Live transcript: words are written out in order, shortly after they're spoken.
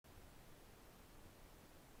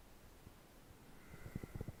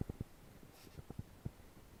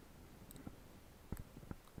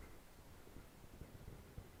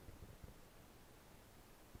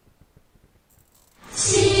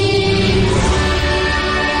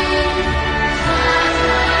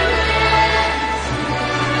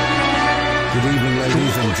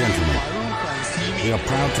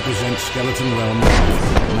present Skeleton Realm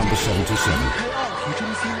number 77.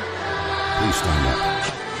 Please stand up.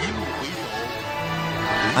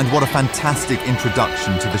 And what a fantastic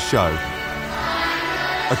introduction to the show.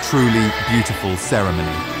 A truly beautiful ceremony.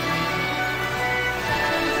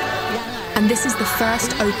 And this is the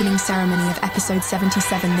first opening ceremony of episode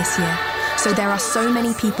 77 this year. So there are so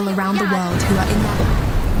many people around the world who are in that.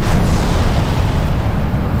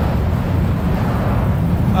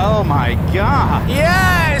 Oh my God.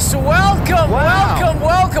 Yes, welcome, Wow.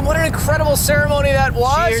 welcome. What an incredible ceremony that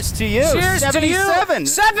was. Cheers to you. Cheers 77. to you.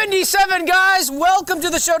 77, guys. Welcome to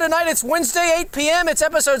the show tonight. It's Wednesday, 8 p.m. It's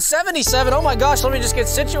episode 77. Oh my gosh, let me just get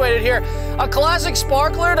situated here. A classic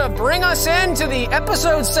sparkler to bring us into the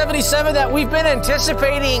episode 77 that we've been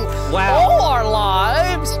anticipating all our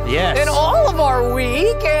lives. Yes. And all of our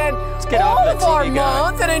week and get all off that of our TV guy.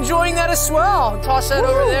 month and enjoying that as well. Toss that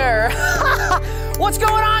over there. What's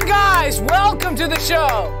going on, guys? Welcome to the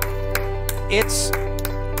show. It's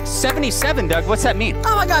 77, Doug. What's that mean?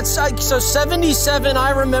 Oh my God, so 77,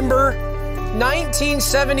 I remember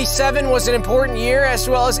 1977 was an important year, as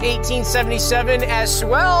well as 1877, as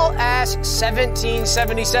well as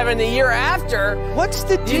 1777, the year after. What's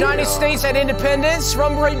the The deal? United States had independence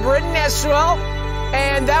from Great Britain as well,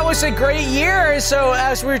 and that was a great year. So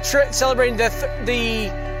as we were celebrating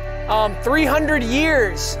the 300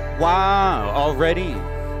 years. Wow, already.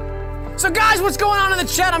 So guys, what's going on in the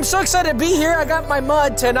chat? I'm so excited to be here. I got my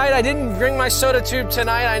mud tonight. I didn't bring my soda tube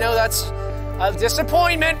tonight. I know that's a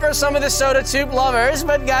disappointment for some of the soda tube lovers,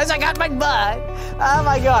 but guys, I got my mud. Oh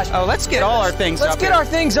my gosh. Oh, let's get all our things up Let's get here. our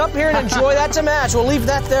things up here and enjoy that to match. We'll leave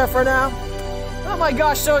that there for now. Oh my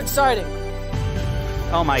gosh, so exciting.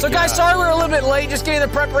 Oh my God. So guys, sorry we're a little bit late, just getting the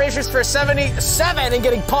preparations for 77 and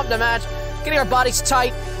getting pumped to match, getting our bodies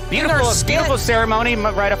tight. Beautiful ceremony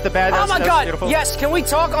right off the bat. Oh my God, beautiful. yes, can we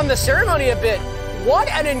talk on the ceremony a bit? What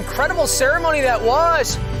an incredible ceremony that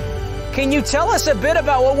was. Can you tell us a bit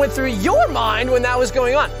about what went through your mind when that was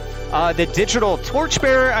going on? The digital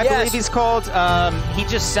torchbearer, I Yes. believe he's called. He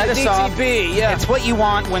just set The us off. DTB, yeah. It's what you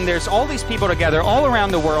want when there's all these people together all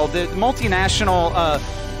around the world. The multinational,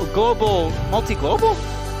 global, multi-global?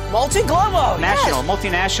 Multi-global, National, yes.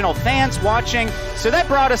 multinational fans watching. So that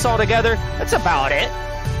brought us all together. That's about it.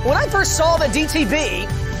 When I first saw the DTB,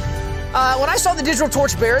 when I saw the digital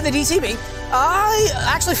torchbearer, the DTB, I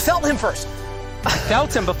actually felt him first.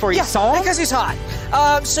 Felt him before you saw him? Because he's hot.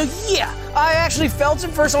 So yeah, I actually felt him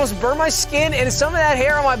first, almost burned my skin, and some of that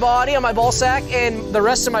hair on my body, on my ball sack, and the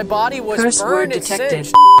rest of my body was Curse burned word and detected.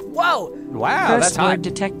 singed. Whoa. Wow, Curse that's word hot.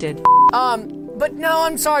 detected. But no,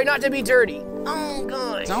 I'm sorry, not to be dirty. Oh,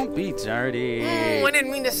 gosh. Don't be dirty. I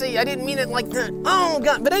didn't mean to say, I didn't mean it like that. Oh,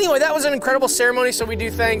 God. But anyway, that was an incredible ceremony, so we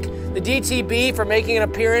do thank the DTB for making an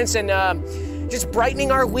appearance and just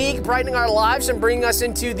brightening our week, brightening our lives, and bringing us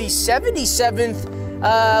into the 77th,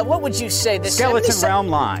 what would you say? The Skeleton 77th Realm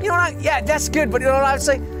Live. You know what? Yeah, that's good, but you know what I would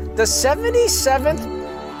say? The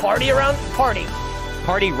 77th party.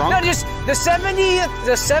 Party wrong? No, just the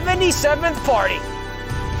 77th party.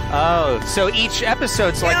 Oh, so each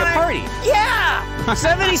episode's like You know a what I- party. Yeah!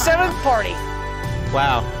 77th party.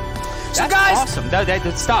 Wow. So That's guys,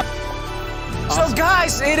 awesome. Stop. So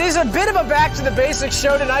guys, it is a bit of a Back to the Basics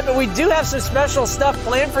show tonight, but we do have some special stuff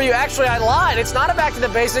planned for you. Actually, I lied. It's not a Back to the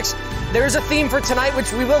Basics. There's a theme for tonight,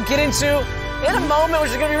 which we will get into in a moment,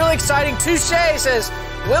 which is going to be really exciting. Touche says,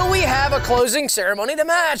 will we have a closing ceremony to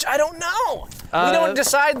match? I don't know. We don't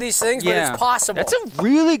decide these things, but it's possible. That's a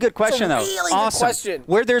really good question, though. Really good Awesome. question.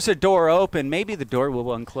 Where there's a door open, maybe the door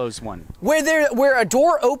will unclose one. Where a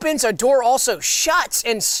door opens, a door also shuts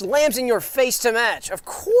and slams in your face to match. Of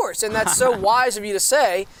course, and that's so wise of you to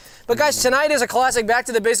say. But guys, tonight is a classic Back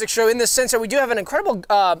to the Basics show in the sense that we do have an incredible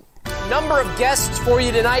number of guests for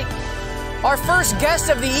you tonight. Our first guest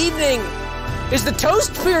of the evening is the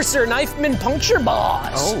Toast Piercer Knifeman puncture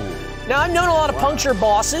boss. Oh. Now, I've known a lot of puncture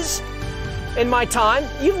bosses in my time.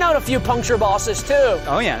 You've known a few puncture bosses too.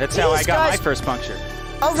 Oh, yeah. That's how I These got guys- my first puncture.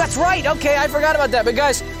 Oh, that's right. Okay, I forgot about that. But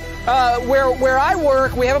guys, where I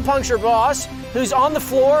work, we have a puncture boss who's on the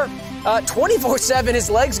floor 24/7. His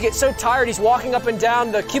legs get so tired, he's walking up and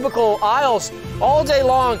down the cubicle aisles all day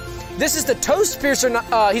long. This is the Toast Piercer.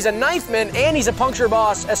 He's a knifeman and he's a puncture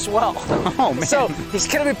boss as well. Oh, man. So he's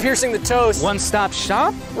going to be piercing the toast. One-stop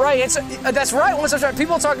shop? Right. That's right. One-stop shop.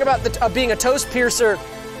 People talk about being a toast piercer.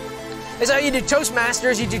 Is how you do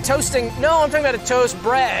Toastmasters, you do toasting. No, I'm talking about a toast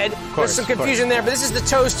bread. There's some confusion there, but this is the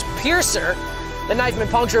Toast Piercer, the Knifeman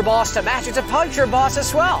puncture boss to match. It's a puncture boss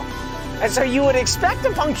as well. And so you would expect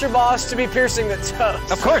a puncture boss to be piercing the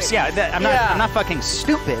toast. Of course, yeah. I'm not fucking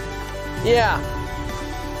stupid. Yeah.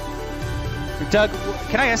 Doug,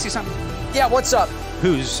 can I ask you something? Yeah, what's up?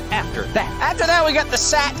 Who's after that? After that, we got the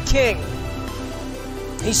Sat King.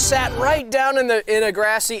 He sat right down in a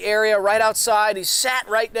grassy area right outside. He sat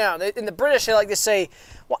right down. In the British, they like to say,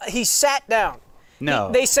 well, he sat down.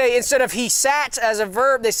 No. They say, instead of he sat as a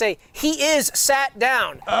verb, they say, he is sat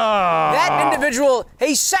down. That individual,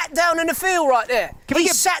 he sat down in the field right there. He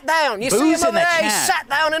sat down. You see him over there? He sat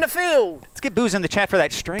down in the field. Let's get booze in the chat for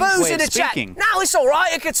that strange Booze way in of the chat. speaking. No, it's all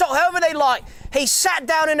right. It can talk however they like. He sat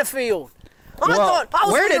down in the field.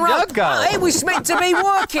 Where did Doug go? He was meant to be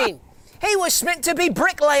working. He was meant to be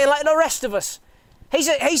bricklaying like the rest of us.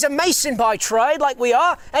 He's a mason by trade, like we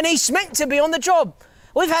are, and he's meant to be on the job.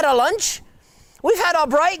 We've had our lunch, we've had our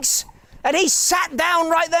breaks, and he sat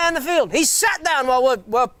down right there in the field. He sat down while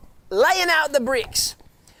we're laying out the bricks.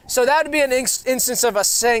 So that would be an instance of us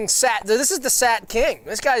saying sat. This is the Sat King.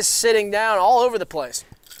 This guy's sitting down all over the place.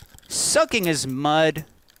 Sucking his mud.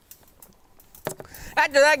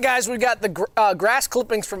 After that, guys, we got the grass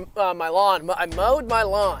clippings from my lawn. I mowed my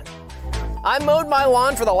lawn. I mowed my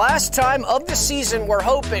lawn for the last time of the season. We're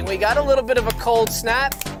hoping. We got a little bit of a cold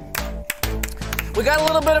snap. We got a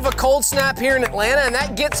little bit of a cold snap here in Atlanta, and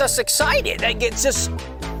that gets us excited. That gets us,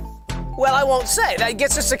 well, I won't say. That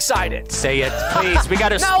gets us excited. Say it, please. We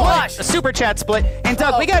got a hush. A super chat split. And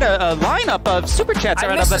Doug, we got a lineup of super chats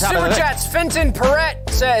right up the top of the super chats. Fenton Perrette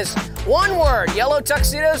says, one word, yellow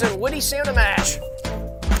tuxedos and Woody Sam to match.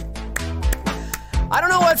 I don't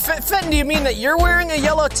know what, Fenton, do you mean that you're wearing a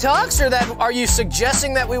yellow tux, or that are you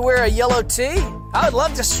suggesting that we wear a yellow tee? I would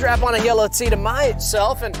love to strap on a yellow tee to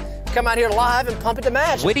myself and come out here live and pump it to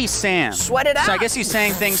match. Witty Sam. Sweat it out. So I guess he's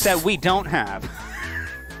saying things that we don't have.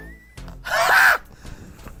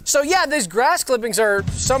 So yeah, these grass clippings are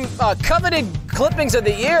some coveted clippings of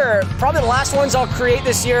the year. Probably the last ones I'll create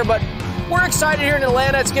this year, but we're excited here in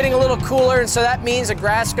Atlanta. It's getting a little cooler, and so that means the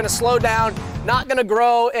grass is going to slow down, not going to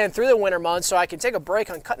grow, and through the winter months, so I can take a break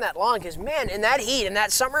on cutting that lawn, because man, in that heat, in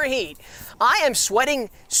that summer heat, I am sweating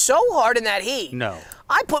so hard in that heat. No.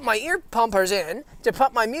 I put my ear pumpers in to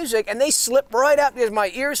pump my music, and they slip right up because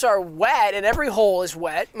my ears are wet, and every hole is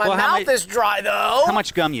wet. My mouth is dry, though. How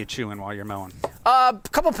much gum you chewing while you're mowing? A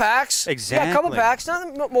couple packs. Exactly. Yeah, a couple packs,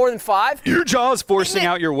 not more than 5. Your jaw's forcing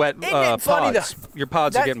out your wet pods. Funny, your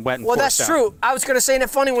pods are getting wet and well, forced that's out. true. I was going to say, isn't it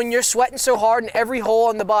funny when you're sweating so hard and every hole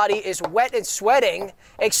in the body is wet and sweating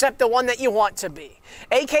except the one that you want to be,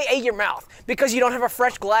 a.k.a. your mouth, because you don't have a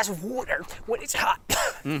fresh glass of water when it's hot.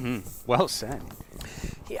 Mm-hmm. Well said.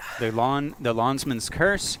 Yeah. The lawnsman's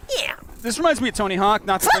curse. Yeah. This reminds me of Tony Hawk,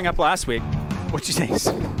 not to bring up last week. What'd you say?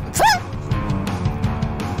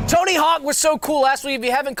 Tony Hawk was so cool last week. If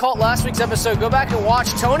you haven't caught last week's episode, go back and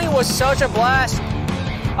watch. Tony was such a blast.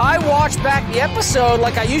 I watched back the episode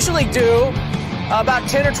like I usually do, about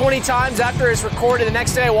 10 or 20 times after it's recorded. The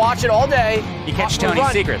next day I watch it all day. You catch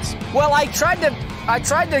Tony's secrets. Well, I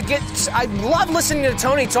love listening to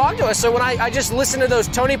Tony talk to us, so when I just listened to those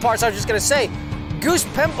Tony parts, I was just going to say, goose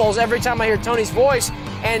pimples every time I hear Tony's voice,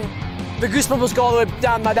 and the goose pimples go all the way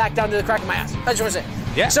down my back, down to the crack of my ass. I just want to say.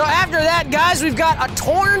 Yeah. So after that, guys, we've got a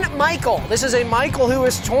torn Michael. This is a Michael who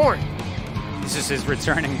is torn. This is his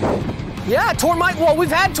returning. Yeah, torn Michael. Well,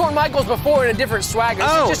 we've had torn Michaels before in a different swag.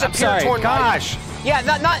 This is just a pure torn gosh. Michael.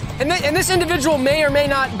 Yeah, and this individual may or may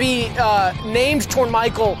not be named Torn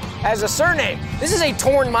Michael as a surname. This is a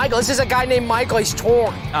torn Michael. This is a guy named Michael. He's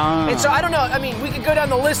torn. And so I don't know. I mean, we could go down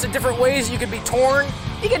the list of different ways you could be torn.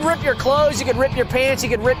 You could rip your clothes. You could rip your pants. You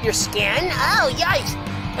could rip your skin. Oh, yikes.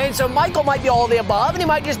 And so Michael might be all of the above, and he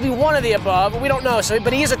might just be one of the above. We don't know. So,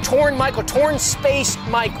 but he is a torn Michael, torn space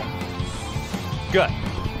Michael. Good.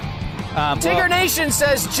 Tigger Nation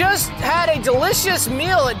says, just had a delicious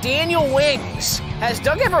meal at Daniel Wings. Has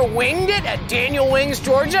Doug ever winged it at Daniel Wings,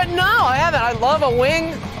 Georgia? No, I haven't. I love a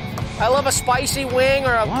wing. I love a spicy wing,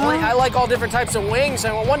 or I like all different types of wings.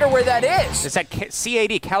 I wonder where that is. It's at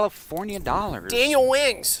CAD, California dollars. Daniel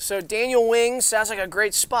Wings. So Daniel Wings sounds like a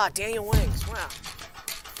great spot. Daniel Wings. Wow.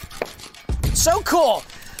 So cool.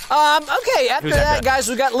 Okay, after that, guys,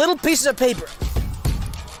 we got little pieces of paper.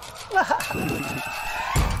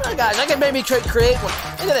 Oh, guys, I can maybe create one.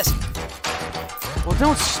 Look at this. Well,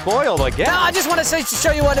 don't spoil the gift. No, I just want to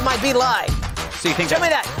show you what it might be like. So you think Show me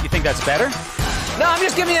that. You think that's better? No, I'm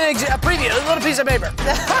just giving you a preview, a little piece of paper.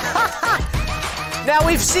 Now,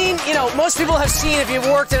 we've seen, most people have seen, if you've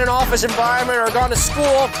worked in an office environment or gone to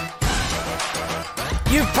school,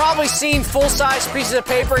 you've probably seen full-size pieces of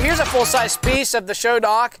paper. Here's a full-size piece of the show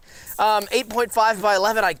doc, 8.5 by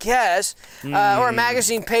 11, I guess, or a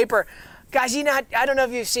magazine paper. Guys, I don't know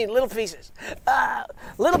if you've seen little pieces.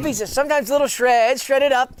 Little pieces, sometimes little shreds,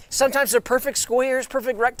 shredded up. Sometimes they're perfect squares,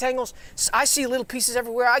 perfect rectangles. I see little pieces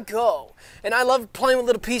everywhere I go. And I love playing with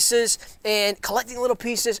little pieces and collecting little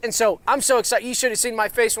pieces. And so I'm so excited. You should have seen my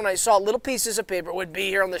face when I saw little pieces of paper would be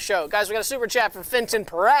here on the show. Guys, we got a super chat from Fenton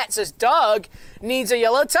Peratt. Says, Doug needs a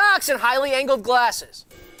yellow tux and highly angled glasses.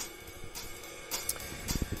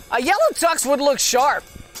 A yellow tux would look sharp.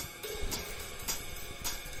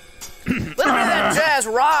 Little bit of that jazz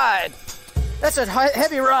ride. That's a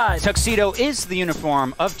heavy ride. Tuxedo is the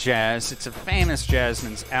uniform of jazz. It's a famous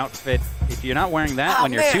jazzman's outfit. If you're not wearing that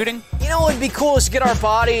when you're shooting. You know what would be cool is to get our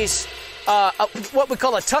bodies what we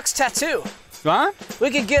call a tux tattoo. Huh? We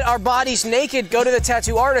could get our bodies naked, go to the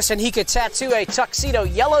tattoo artist, and he could tattoo a tuxedo,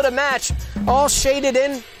 yellow to match, all shaded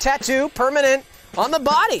in, tattoo, permanent, on the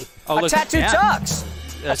body. A tattoo tux.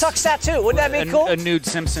 A tux tattoo. Wouldn't that be cool? A nude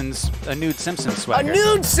Simpsons swagger. A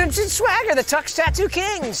nude Simpsons swagger. The Tux Tattoo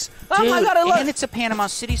Kings. Oh my God, I love it. And it's a Panama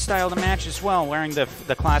City style to match as well, wearing the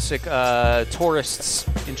classic tourists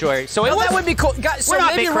enjoy. So that would be cool. Guys, so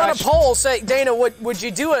maybe run a poll. Say, Dana, would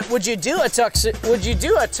you do it? Would you do a tux? Would you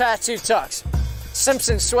do a tattoo tux?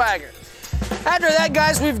 Simpsons swagger. After that,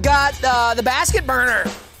 guys, we've got the basket burner.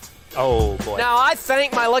 Oh, boy. Now, I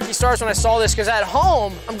thank my lucky stars when I saw this, because at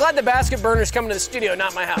home, I'm glad the basket burner's coming to the studio,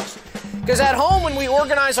 not my house. Because at home, when we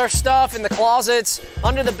organize our stuff in the closets,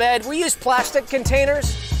 under the bed, we use plastic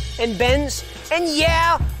containers and bins. And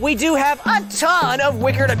yeah, we do have a ton of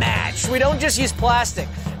wicker to match. We don't just use plastic,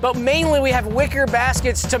 but mainly we have wicker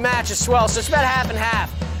baskets to match as well. So it's about half and half.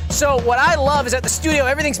 So what I love is at the studio,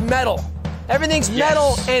 everything's metal. Everything's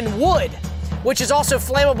metal and wood, which is also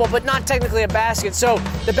flammable, but not technically a basket. So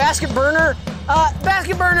the basket burner,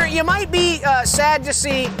 you might be sad to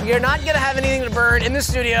see you're not gonna have anything to burn in the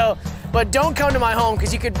studio, but don't come to my home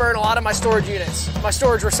because you could burn a lot of my storage units, my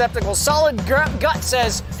storage receptacles. Solid Gut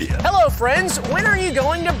says, hello friends, when are you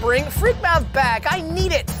going to bring Freakmouth back? I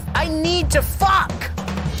need it. I need to fuck.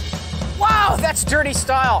 Wow, that's dirty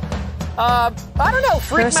style. I don't know.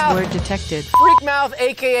 First word detected. Freakmouth,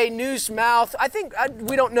 aka Newsmouth. I think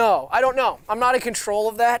we don't know. I don't know. I'm not in control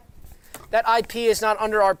of that. That IP is not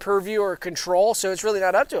under our purview or control, so it's really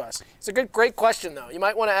not up to us. It's a great question though. You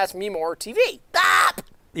might want to ask MeMoreTV. Stop.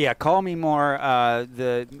 Yeah, call me more.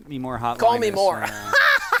 The me more hotline. Call me more.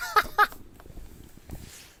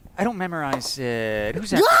 I don't memorize it.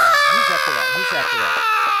 Who's after that? Who's after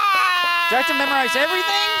that? Do I have to memorize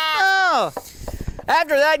everything? Oh.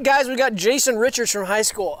 After that, guys, we got Jason Richards from high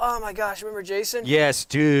school. Oh my gosh, remember Jason? Yes,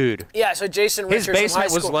 dude. Yeah, so Jason Richards from high school.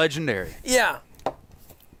 His basement was legendary. Yeah.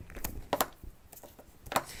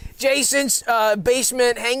 Jason's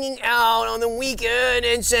basement, hanging out on the weekend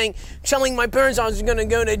and telling my parents I was gonna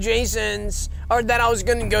go to Jason's, or that I was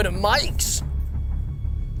gonna go to Mike's.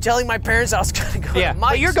 Telling my parents I was gonna go to Mike's.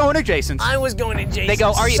 But you're going to Jason's. I was going to Jason's. They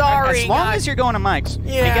go, are you? Sorry, as long as you're going to Mike's.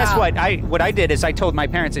 Yeah. And guess what? What I did is I told my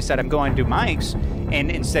parents. I said I'm going to Mike's, and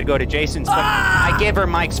instead go to Jason's. But I gave her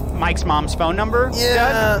Mike's mom's phone number.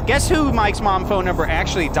 Yeah. Doug, guess who Mike's mom phone number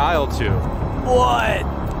actually dialed to? What?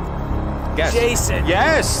 Guess. Jason.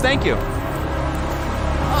 Yes. Thank you.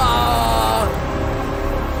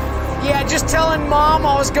 Yeah, just telling Mom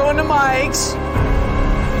I was going to Mike's.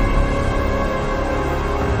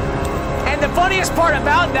 And the funniest part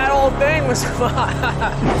about that whole thing was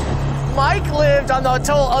Mike lived on the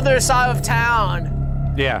total other side of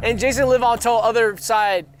town. Yeah. And Jason lived on the total other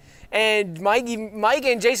side. And Mike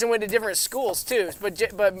and Jason went to different schools too. But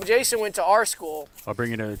Jason went to our school. I'll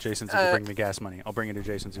bring you to Jason's if you bring me gas money. I'll bring you to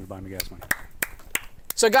Jason's if you buy me gas money.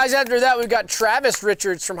 So guys, after that we've got Travis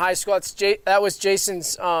Richards from high school. That was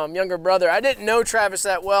Jason's younger brother. I didn't know Travis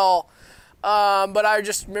that well. But I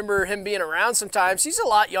just remember him being around sometimes. He's a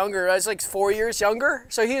lot younger. I was like 4 years younger,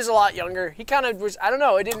 so he was a lot younger. He kind of was, I don't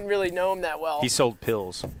know, I didn't really know him that well. He sold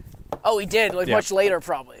pills. Oh, he did, much later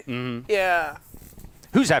probably. Mm-hmm. Yeah.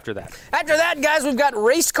 Who's after that? After that, guys, we've got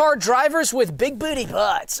race car drivers with big booty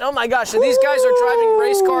butts. Oh my gosh, so these guys are driving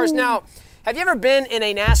race cars. Now, have you ever been in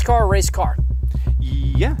a NASCAR race car?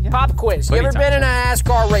 Yeah. Pop quiz. You ever been in a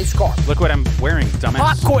NASCAR race car? Look what I'm wearing, dumbass.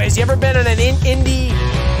 Pop quiz. You ever been in an Indy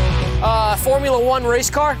Formula One race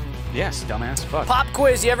car? Yes, dumbass. Fuck. Pop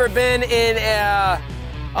quiz. You ever been in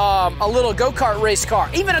a little go-kart race car?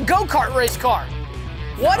 Even a go-kart race car.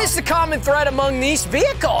 What is the common thread among these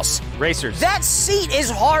vehicles? Racers. That seat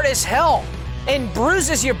is hard as hell and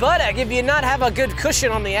bruises your buttock if you not have a good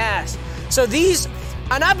cushion on the ass. So these,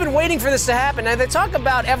 and I've been waiting for this to happen. Now they talk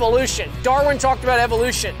about evolution. Darwin talked about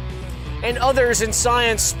evolution, and others in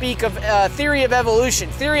science speak of theory of evolution,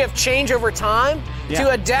 theory of change over time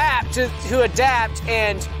to adapt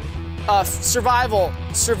and survival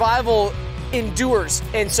endures,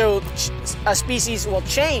 and so a species will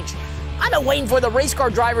change. I've been waiting for the race car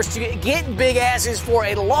drivers to get big asses for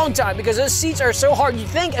a long time because those seats are so hard. You'd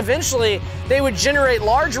think eventually they would generate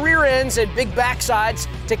large rear ends and big backsides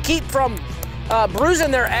to keep from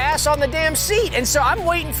bruising their ass on the damn seat. And so I'm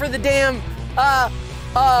waiting for the damn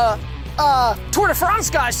Tour de France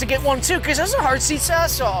guys to get one too, because those are hard seats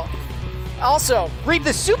also. Read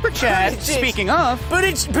the super chat. Speaking of,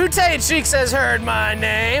 Booty Cheeks has heard my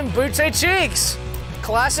name. Booty Cheeks.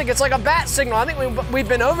 Classic. It's like a bat signal. I think we've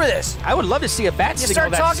been over this. I would love to see a bat You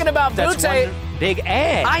signal. start talking about that's Booty. one big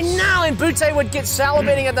ass. I know, and Booty would get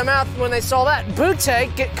salivating at the mouth when they saw that. Booty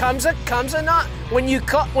comes a knock. When you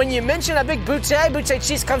mention a big Booty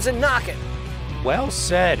Cheeks comes a knocking. Well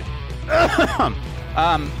said.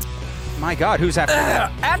 My God, who's after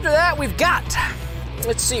that? After that, we've got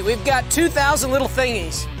 2,000 little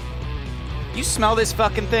thingies. You smell this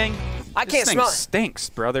fucking thing? I can't smell it. Stinks,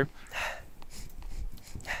 brother.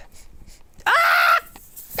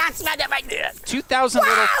 That's not right there. 2,000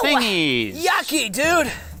 little thingies. Yucky,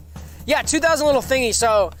 dude. Yeah, 2,000 little thingies.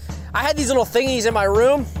 So I had these little thingies in my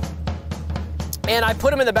room, and I put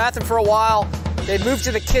them in the bathroom for a while. They moved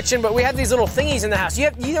to the kitchen, but we had these little thingies in the house. You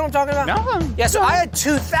know what I'm talking about? No. Yeah, so I had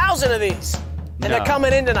 2,000 of these. And they're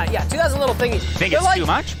coming in tonight. Yeah, 2,000 little thingies. Think it's too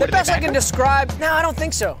much? The best I can describe, no, I don't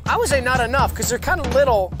think so. I would say not enough, because they're kind of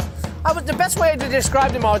little. The best way to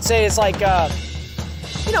describe them, I would say, is like,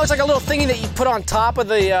 it's like a little thingy that you put on top of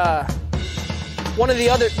the, one of the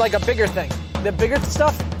other, like a bigger thing. The bigger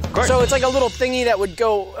stuff. Of course. So it's like a little thingy that would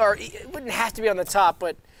go, or it wouldn't have to be on the top,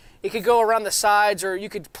 but it could go around the sides, or you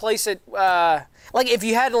could place it, like if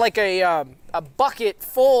you had like a bucket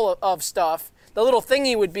full of stuff, the little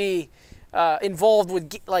thingy would be involved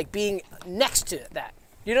with like being next to that.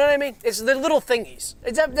 You know what I mean? It's the little thingies.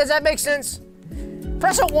 Does that make sense?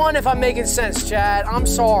 Press a 1 if I'm making sense, Chad. I'm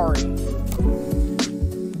sorry.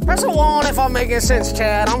 Press a 1 if I'm making sense,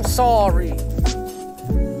 Chad. I'm sorry.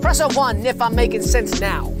 Press a 1 if I'm making sense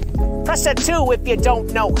now. Press a 2 if you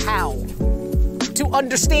don't know how. To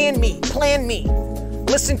understand me, plan me,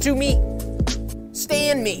 listen to me,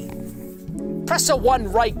 stand me. Press a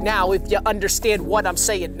 1 right now if you understand what I'm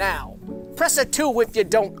saying now. Press a 2 if you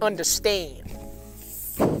don't understand.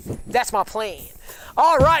 That's my plan.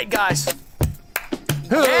 All right, guys.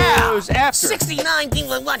 Who's after? 69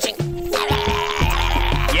 people watching.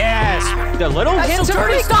 Yes. The little hints are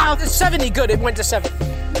pretty Stop. 70, good. It went to 7.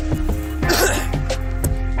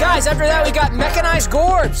 Guys, after that we got Mechanized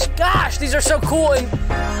Gorbs. Gosh, these are so cool. And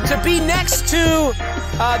to be next to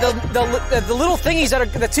the little thingies that are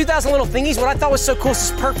the 2,000 little thingies, what I thought was so cool is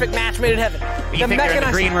this perfect match made in heaven. You think they're in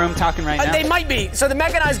the green room talking right now? They might be. So the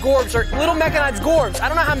Mechanized Gorbs are little Mechanized Gorbs. I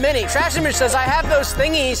don't know how many. Trash Image says I have those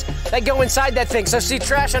thingies that go inside that thing. So see,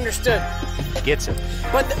 Trash understood. Gets it.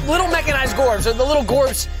 But the little Mechanized Gorbs are the little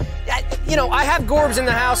Gorbs. I have Gorbs in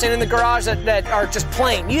the house and in the garage that are just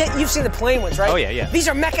plain. You've seen the plain ones, right? Oh, yeah. These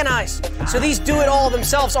are mechanized. So these do it all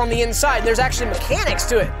themselves on the inside. There's actually mechanics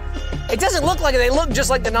to it. It doesn't look like it. They look just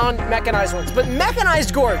like the non-mechanized ones. But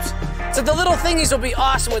Mechanized Gorbs. So the little thingies will be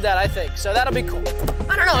awesome with that, I think. So that'll be cool.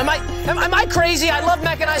 I don't know. Am I crazy? I love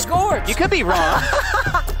Mechanized Gorbs. You could be wrong.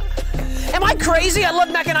 Am I crazy? I love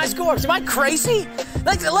Mechanized Gorbs. Am I crazy?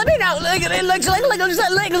 Let me know. Let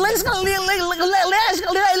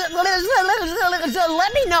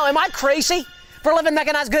me know. Am I crazy for loving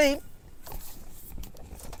Mechanized Gorbs?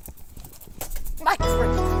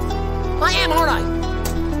 I am, aren't I?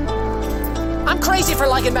 I'm crazy for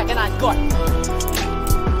liking Mechanized Gorbs.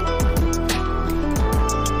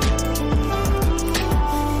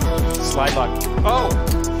 Slide lock. Oh.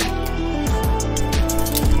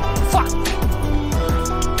 Fuck.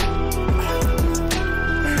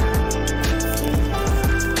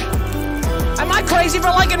 Am I crazy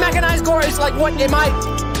for liking Mechanized Gorbs? Like, what am I?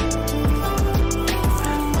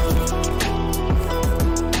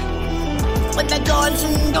 With the Gorbs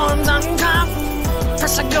and Gorbs on top.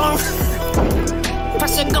 Press a Gorb.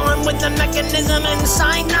 Press a Gorb with the mechanism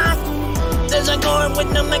inside now. There's a Gorb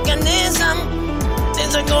with the mechanism.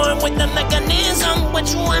 There's a Gorb with the mechanism.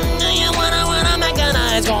 Which one do you want? I want a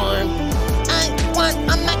Mechanized Gorb. I want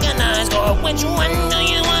a Mechanized Gorb. Which one do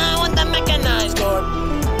you want? I want the Mechanized Gorb.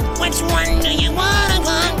 Which one do you want to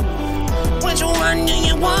go? Which one do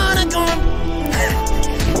you want to go?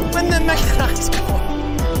 With the Mechanized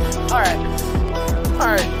Gorb. All right.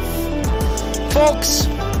 Folks,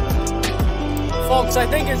 I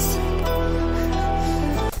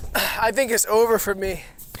think it's over for me.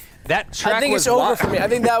 That track I think was it's over for me. I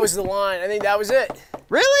think that was the line. I think that was it.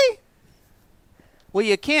 Really? Well,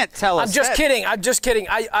 you can't tell us. I'm just kidding.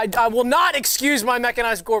 I will not excuse my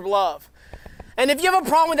Mechanized Gorb love. And if you have a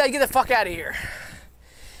problem with that, get the fuck out of here.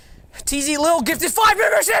 TZ Lil gifted 5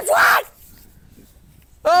 memberships. What?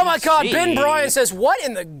 Oh my God. Ben Bryan says, what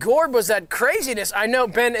in the Gorb was that craziness? I know,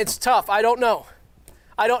 Ben, it's tough. I don't know.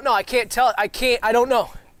 I can't tell. I don't know.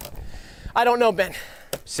 I don't know, Ben.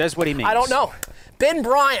 Says what he means. I don't know. Ben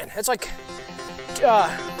Bryan. It's like,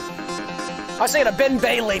 I was thinking of Ben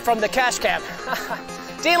Bailey from the Cash Cab.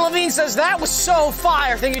 Dan Levine says, that was so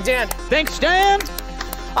fire. Thank you, Dan. Thanks, Dan.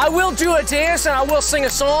 I will do a dance and I will sing a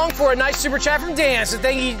song for a nice super chat from Dan. So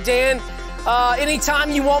thank you, Dan.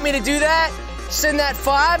 Anytime you want me to do that, send that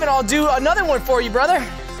 5 and I'll do another one for you, brother.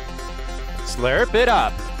 Slurp it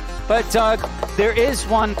up. But, Doug, there is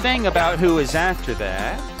one thing about who is after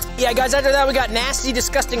that. Yeah, guys, after that, we got nasty,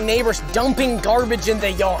 disgusting neighbors dumping garbage in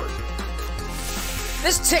the yard.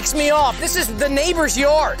 This ticks me off. This is the neighbor's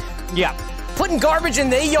yard. Yeah. Putting garbage in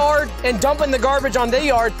their yard and dumping the garbage on their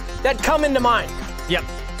yard, that come into mind. Yep.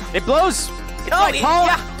 It blows. It's like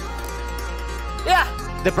yeah.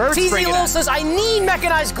 Yeah. The birds TZ bring it Lil on. says, I need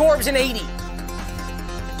Mechanized Gorbs in 80.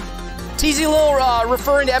 TZ Lil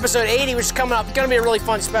referring to episode 80, which is coming up. Gonna be a really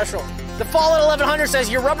fun special. The Fallen 1100 says,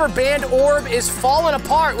 your rubber band orb is falling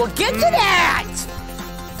apart. We'll get to that.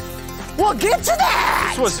 We'll get to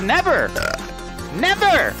that. This was never.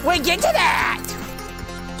 We get to that.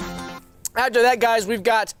 After that, guys, we've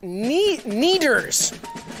got Needers.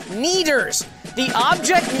 Needers. The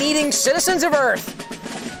object-needing citizens of Earth.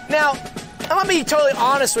 Now, I'm gonna be totally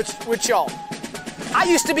honest with y'all. I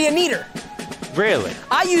used to be a needer. Really?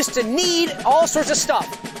 I used to need all sorts of stuff.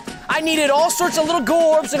 I needed all sorts of little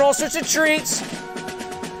gorbs and all sorts of treats.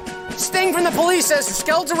 Sting from the police says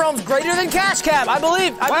Skeleton Realm's greater than Cash Cab. I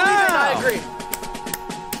believe it and I agree.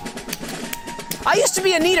 I used to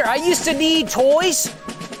be a needer. I used to need toys.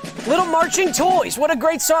 Little marching toys. What a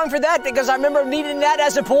great song for that, because I remember needing that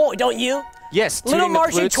as a boy, don't you? Yes. Little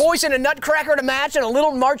marching toys and a nutcracker to match and a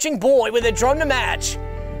little marching boy with a drum to match.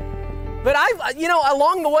 But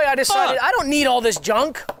along the way I decided I don't need all this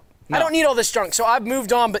junk. No. I don't need all this junk, so I've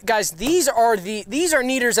moved on. But guys, these are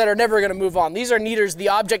needers that are never going to move on. These are needers, the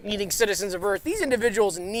object-needing citizens of Earth. These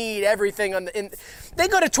individuals need everything they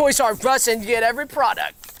go to Toys R Us and get every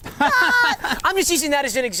product. I'm just using that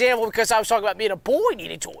as an example because I was talking about being a boy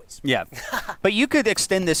needing toys. Yeah, but you could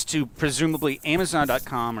extend this to presumably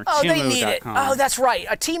Amazon.com or Temu.com. They need it. Oh, that's right.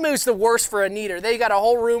 A Temu's the worst for a needer. They got a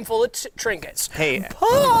whole room full of trinkets. Hey,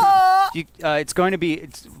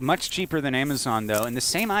 it's much cheaper than Amazon though, and the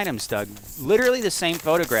same items, Doug. Literally the same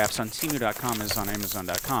photographs on Temu.com as on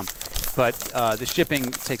Amazon.com. But the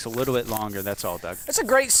shipping takes a little bit longer. That's all, Doug. It's a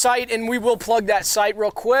great site, and we will plug that site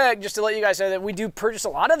real quick just to let you guys know that we do purchase a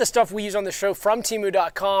lot of the stuff we use on the show from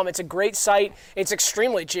Temu.com. It's a great site. It's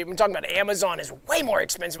extremely cheap. I'm talking about Amazon is way more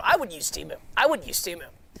expensive. I would use Temu.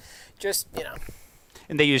 Just,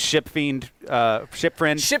 And they use ShipFriend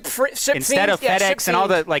ShipFriend instead of FedEx ShipFiend. and all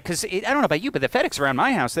the because I don't know about you, but the FedEx around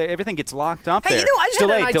my house, everything gets locked up there. Hey, I just had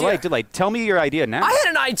an idea. Delayed. Tell me your idea now. I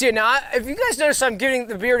had an idea. Now, if you guys notice, I'm getting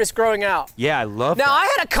the beard is growing out. Yeah, I love that. Now,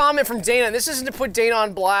 I had a comment from Dana, and this isn't to put Dana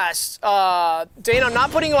on blast. Dana, I'm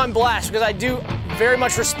not putting you on blast because I do very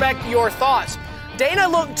much respect your thoughts. Dana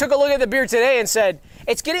took a look at the beard today and said,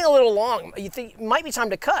 it's getting a little long. You think it might be time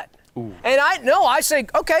to cut. Ooh. And I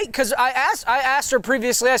said, okay, because I asked her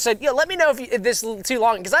previously, I said, let me know if this is a little too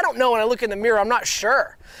long, because I don't know when I look in the mirror, I'm not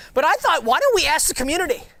sure. But I thought, why don't we ask the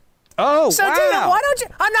community? Oh, so wow. Dana, why don't you,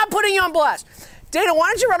 I'm not putting you on blast. Dana, why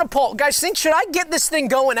don't you run a poll? Guys, should I get this thing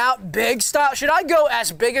going out big style? Should I go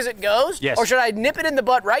as big as it goes? Yes. Or should I nip it in the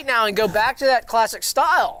butt right now and go back to that classic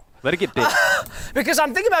style? Let it get big. Because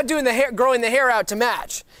I'm thinking about growing the hair out to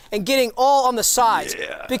match and getting all on the sides.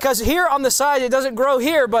 Yeah. Because here on the side, it doesn't grow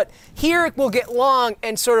here, but here it will get long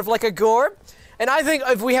and sort of like a gorb. And I think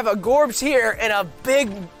if we have a gorbs here and a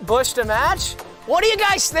big bush to match, what do you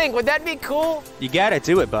guys think? Would that be cool? You gotta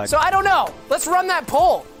do it, bud. So I don't know. Let's run that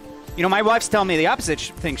poll. My wife's telling me the opposite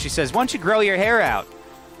thing. She says, why don't you grow your hair out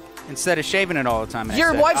instead of shaving it all the time? And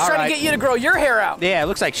Your wife's trying to get you to grow your hair out. Yeah, it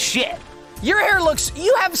looks like shit. You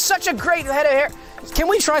have such a great head of hair. Can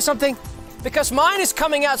we try something? Because mine is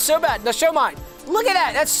coming out so bad. Now show mine. Look at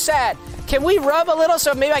that, that's sad. Can we rub a little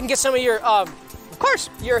so maybe I can get some of your, of course,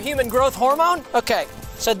 your human growth hormone? Okay,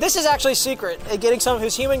 so this is actually secret, getting some of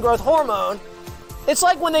his human growth hormone. It's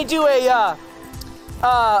like when they do a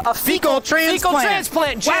fecal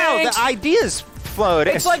transplant. Wow, the ideas flowed.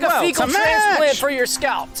 It's like a fecal transplant for your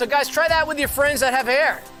scalp. So guys, try that with your friends that have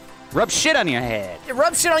hair. Rub shit on your head. You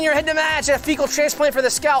rub shit on your head to match, a fecal transplant for the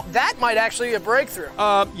scalp. That might actually be a breakthrough.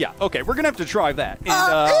 Yeah, okay, we're gonna have to try that.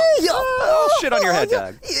 And, shit on your head,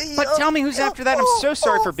 Doug. But tell me who's after that. I'm so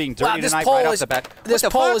sorry for being dirty tonight right off the bat. This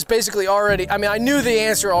poll is basically already, I mean, I knew the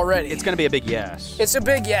answer already. It's gonna be a big yes. It's a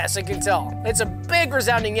big yes, I can tell. It's a big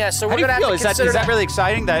resounding yes, so we're gonna have to consider Is that really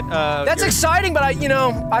exciting? That's exciting, but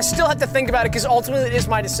I still have to think about it because ultimately it is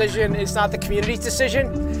my decision. It's not the community's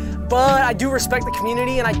decision. But I do respect the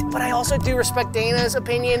community, but I also do respect Dana's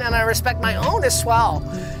opinion, and I respect my own as well.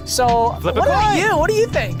 So, Flip a what about coin. you? What do you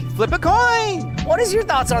think? Flip a coin. What is your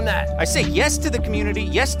thoughts on that? I say yes to the community,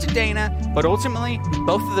 yes to Dana, but ultimately,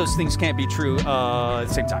 both of those things can't be true at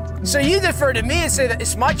the same time. So you defer to me and say that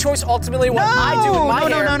it's my choice ultimately what I do with my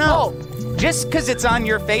hair. No. Just because it's on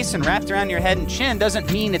your face and wrapped around your head and chin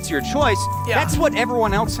doesn't mean it's your choice. Yeah. That's what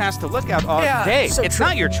everyone else has to look at all day. so it's true.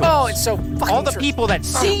 not your choice. Oh, it's so fucking all the true. people that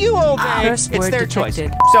see you all day, it's their choice.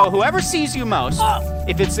 So whoever sees you most,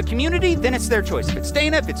 if it's the community, then it's their choice. If it's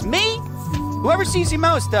Dana, if it's me, whoever sees you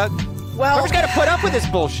most, Doug. Well, whoever's got to put up with this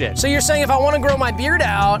bullshit. So you're saying if I want to grow my beard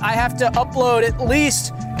out, I have to upload at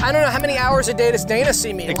least, I don't know how many hours a day does Dana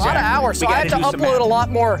see me? Exactly. A lot of hours. So I have to upload a lot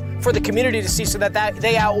more for the community to see so that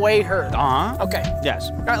they outweigh her. Uh-huh. Okay.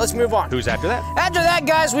 Yes. All right, let's move on. Who's after that? After that,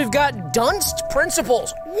 guys, we've got Dunced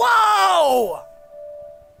Principals. Whoa!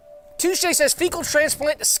 Touche says fecal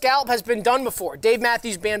transplant to scalp has been done before. Dave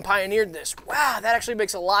Matthews Band pioneered this. Wow, that actually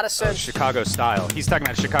makes a lot of sense. Chicago style. He's talking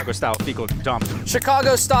about Chicago style fecal dump.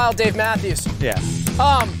 Chicago style Dave Matthews. Yeah.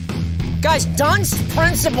 Guys, Dunced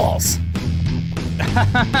Principals.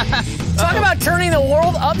 Talk about turning the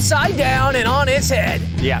world upside down and on its head.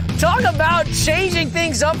 Yeah. Talk about changing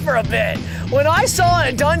things up for a bit. When I saw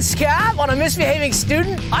a dunce cap on a misbehaving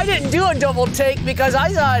student, I didn't do a double take because I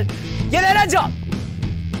thought, yeah, that adds up.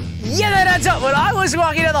 Yeah, that adds up. When I was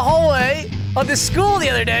walking down the hallway of the school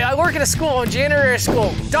the other day, I work at a school, I'm a janitor at a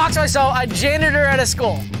school. Docs myself, a janitor at a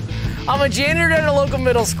school. I'm a janitor at a local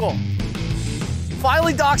middle school.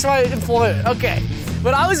 Finally docs my employment, okay.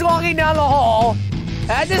 But I was walking down the hall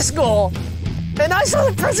at this school, and I saw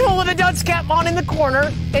the principal with a dunce cap on in the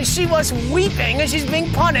corner, and she was weeping, and she's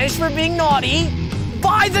being punished for being naughty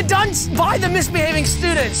by the misbehaving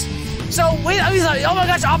students. So I was like, oh my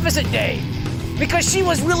gosh, opposite day. Because she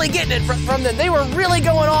was really getting it from them. They were really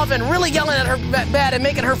going off and really yelling at her bad and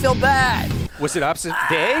making her feel bad. Was it opposite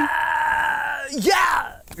day?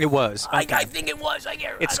 Yeah. It was. Okay. I think it was. I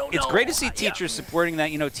don't know. It's great to see teachers supporting that.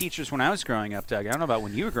 You know, teachers, when I was growing up, Doug, I don't know about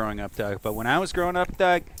when you were growing up, Doug, but when I was growing up,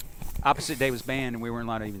 Doug, opposite day was banned and we weren't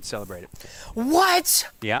allowed to even celebrate it. What?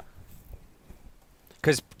 Yeah.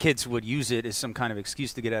 Because kids would use it as some kind of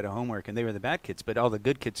excuse to get out of homework, and they were the bad kids, but all the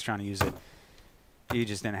good kids trying to use it, you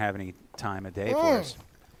just didn't have any time a day for us.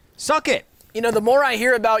 Suck it! You know, the more I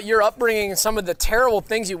hear about your upbringing and some of the terrible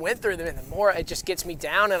things you went through, the more it just gets me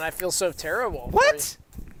down and I feel so terrible. What?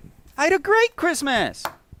 I had a great Christmas.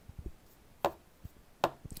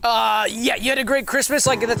 Yeah, you had a great Christmas,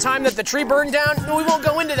 like at the time that the tree burned down? No, we won't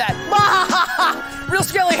go into that. Real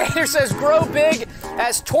Skelly Hater says, grow big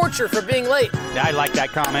as torture for being late. I like that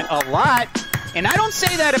comment a lot. And I don't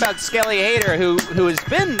say that about Skelly Hater, who has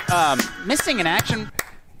been missing in action,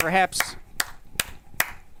 perhaps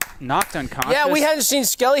knocked unconscious. Yeah, we hadn't seen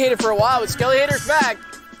Skelly Hater for a while, but Skelly Hater's back.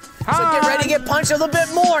 Hi. So get ready to get punched a little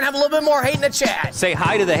bit more and have a little bit more hate in the chat. Say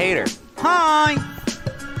hi to the hater. Hi.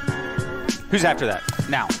 Who's after that?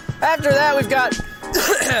 Now. After that, we've got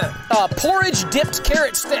Pouridge Dipped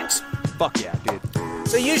Carrot Sticks. Fuck yeah, dude.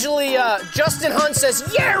 So usually Justin Hunt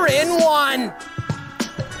says, you're in one.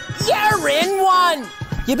 You're in one.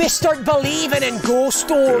 You best start believing in ghost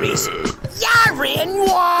stories. You're in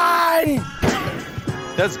one.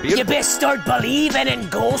 That's beautiful. You best start believing in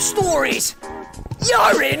ghost stories.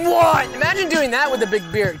 You're in one. Imagine doing that with a big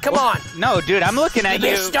beard. Come on. No, dude, I'm looking at you.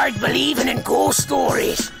 You best start believing in ghost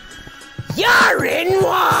stories. You're in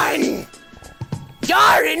one.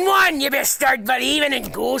 You're in one. You best start believing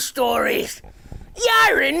in ghost stories.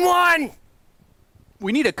 You're in one.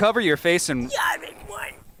 We need to cover your face in You're in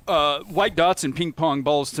one. white dots and ping pong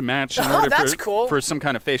balls to match in Oh, order that's cool. for some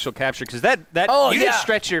kind of facial capture. Because that Oh, you yeah. just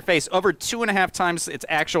stretch your face over 2.5 times its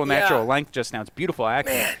actual natural length just now. It's beautiful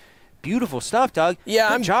acting. Man. Beautiful stuff, Doug.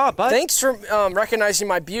 Yeah, Good job, bud. Thanks for recognizing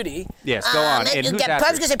my beauty. Yes, go on. And who's I was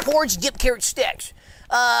after? gonna say porridge dipped carrot sticks.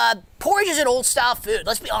 Porridge is an old style food.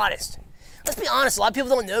 Let's be honest. Let's be honest. A lot of people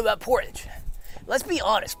don't know about porridge. Let's be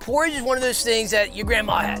honest. Porridge is one of those things that your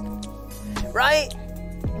grandma had, right?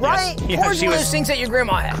 Right? Yeah, Porridge is she one of was those things that your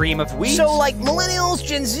grandma had. cream of wheat. So like millennials,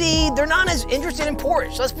 Gen Z, they're not as interested in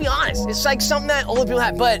porridge. Let's be honest. It's like something that older people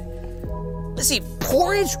have. But let's see,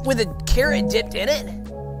 porridge with a carrot dipped in it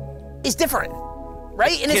is different.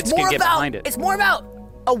 right? And Kids can get behind it. It's more about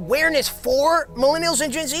awareness for millennials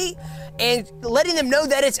and Gen Z and letting them know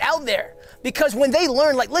that it's out there. Because when they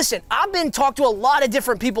learn, like, listen, I've been talked to a lot of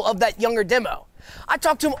different people of that younger demo. I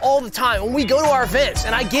talk to them all the time. When we go to our events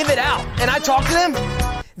and I give it out and I talk to them,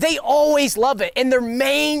 they always love it. And their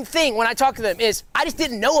main thing when I talk to them is, I just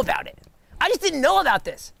didn't know about it. I just didn't know about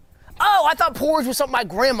this. Oh, I thought porridge was something my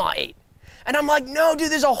grandma ate. And I'm like, no,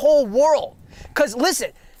 dude, there's a whole world. Because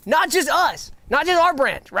listen, not just us, not just our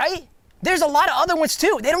brand, right? There's a lot of other ones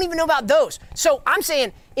too. They don't even know about those. So I'm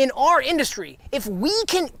saying in our industry, if we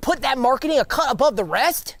can put that marketing a cut above the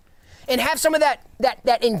rest and have some of that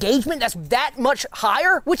engagement that's that much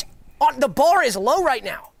higher, which the bar is low right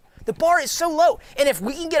now. The bar is so low. And if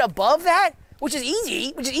we can get above that, which is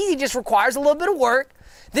easy, just requires a little bit of work,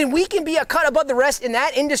 then we can be a cut above the rest in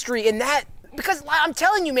that industry, because I'm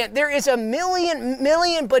telling you, man, there is a million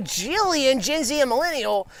bajillion Gen Z and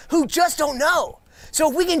millennial who just don't know. So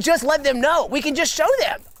if we can just let them know, we can just show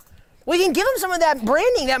them. We can give them some of that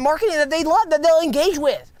branding, that marketing that they love, that they'll engage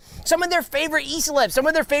with. Some of their favorite e-celebs, some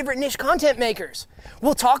of their favorite niche content makers.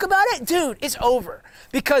 We'll talk about it, dude, it's over.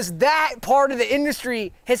 Because that part of the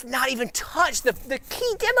industry has not even touched the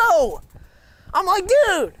key demo. I'm like,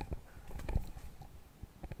 dude.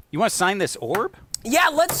 You want to sign this orb? Yeah,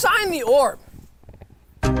 let's sign the orb.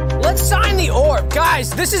 Let's sign the orb.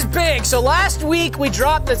 Guys, this is big. So last week we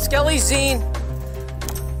dropped the Skelly Zine.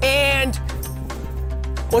 And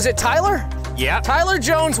was it Tyler? Yeah. Tyler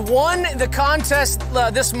Jones won the contest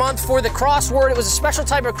this month for the crossword. It was a special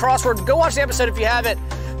type of crossword. Go watch the episode if you haven't.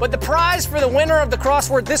 But the prize for the winner of the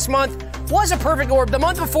crossword this month was a perfect orb. The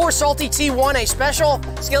month before, Salty T won a special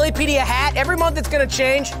Skellypedia hat. Every month it's going to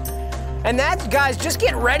change. And that, guys, just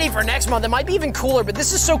get ready for next month. It might be even cooler, but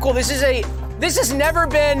this is so cool. This has never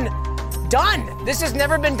been done. This has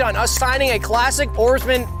never been done. Us signing a classic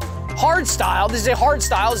oarsman hard style. This is a hard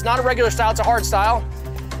style. It's not a regular style. It's a hard style.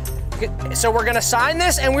 So we're going to sign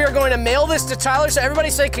this, and we are going to mail this to Tyler. So everybody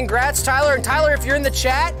say congrats, Tyler. And Tyler, if you're in the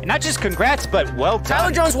chat. And not just congrats, but well done.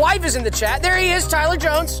 Tyler Jones' wife is in the chat. There he is, Tyler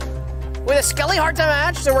Jones, with a Skelly Hard Time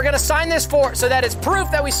match. So we're going to sign this so that it's proof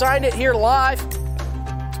that we signed it here live.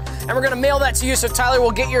 And we're going to mail that to you. So Tyler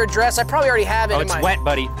will get your address. I probably already have it. It's wet,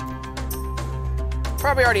 buddy.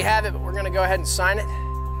 Probably already have it, but we're going to go ahead and sign it.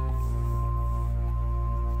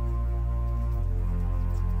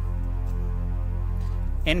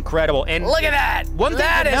 Incredible. And look at that.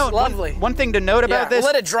 That is lovely. One thing to note about this.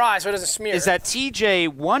 Let it dry so it doesn't smear. Is that TJ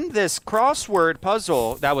won this crossword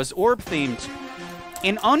puzzle that was orb themed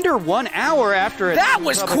in under 1 hour after its That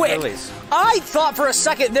was quick. release. I thought for a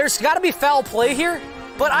second there's got to be foul play here,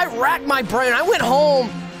 but I racked my brain. I went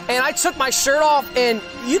home and I took my shirt off, and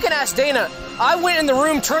you can ask Dana. I went in the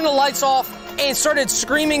room, turned the lights off, and started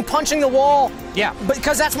screaming, punching the wall. Yeah.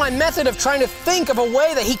 Because that's my method of trying to think of a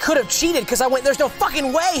way that he could have cheated, because I went, there's no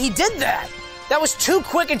fucking way he did that. That was too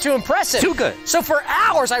quick and too impressive. Too good. So for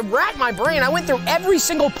hours, I racked my brain. I went through every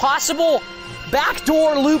single possible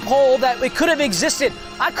backdoor loophole that it could have existed.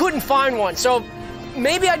 I couldn't find one. So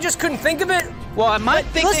maybe I just couldn't think of it. Well, I might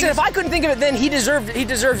think. Listen, if I couldn't think of it, then he deserves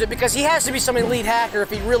it because he has to be some elite hacker. If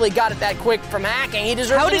he really got it that quick from hacking, he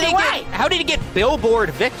deserves it either way. How did he get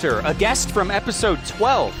Billboard Victor, a guest from episode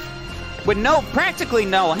 12, with practically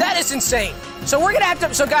no? That is insane. So we're gonna have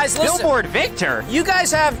to. So guys, listen. Billboard Victor. You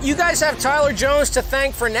guys have Tyler Jones to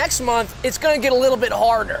thank for next month. It's gonna get a little bit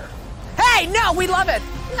harder. Hey, no, we love it.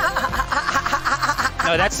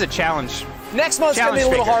 No, that's the challenge. Next month's going to be a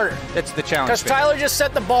little harder. That's the challenge. Because Tyler just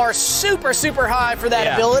set the bar super, super high for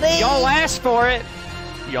that ability. Y'all asked for it.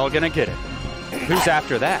 Y'all going to get it. Who's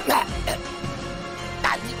after that?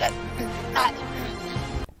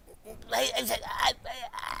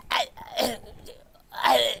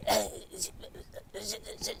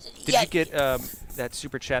 Did you get that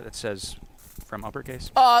super chat that says from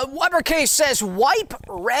Uppercase? Uppercase says wipe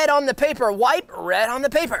red on the paper. Wipe red on the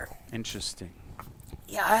paper. Interesting.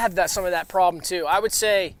 Yeah, I have some of that problem too. I would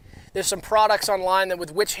say there's some products online that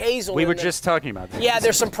with witch hazel. We were just talking about that. Yeah,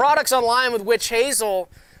 there's some products online with witch hazel.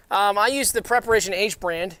 I use the Preparation H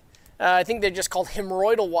brand. I think they're just called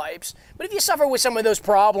hemorrhoidal wipes. But if you suffer with some of those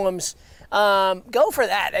problems, go for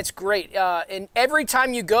that. That's great. And every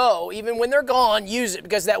time you go, even when they're gone, use it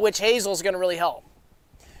because that witch hazel is going to really help.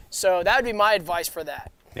 So that would be my advice for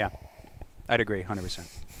that. Yeah, I'd agree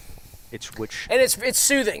 100%. It's and it's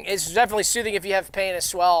soothing. It's definitely soothing if you have pain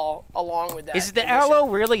as well along with that. Is the aloe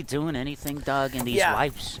really doing anything, Doug, in these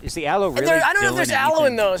wipes? Is the aloe really I don't know if there's anything? aloe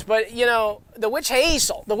in those, but the witch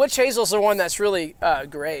hazel. The witch hazel's the one that's really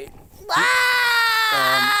great.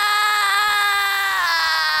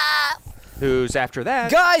 Who's after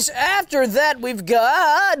that? Guys, after that, we've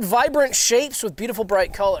got vibrant shapes with beautiful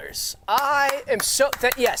bright colors. I am so,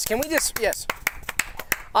 yes, can we just, yes.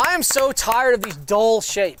 I am so tired of these dull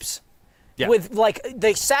shapes. Yeah. With like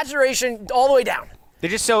the saturation all the way down. They're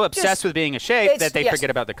just so obsessed with being a shape that they forget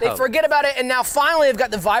about the color. They forget about it, and now finally I've got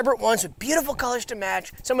the vibrant ones with beautiful colors to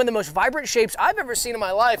match. Some of the most vibrant shapes I've ever seen in my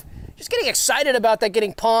life. Just getting excited about that,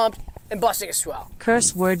 getting pumped, and busting a swell.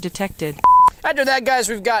 Curse word detected. After that, guys,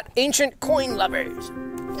 we've got ancient coin lovers.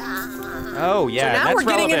 Oh, yeah, So that's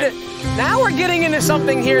relevant. now we're getting into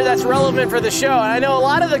something here that's relevant for the show. And I know a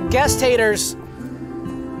lot of the guest haters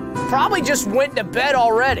probably just went to bed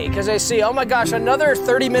already because they see, oh my gosh, another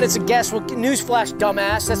 30 minutes of guests. Well, newsflash,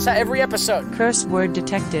 dumbass. That's every episode. Curse word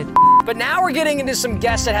detected. But now we're getting into some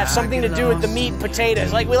guests that have something to do with the meat and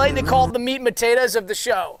potatoes. Like we like to call it the meat and potatoes of the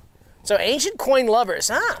show. So ancient coin lovers,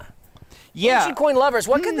 huh? Yeah. Ancient coin lovers.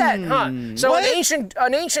 What could that, huh? So what?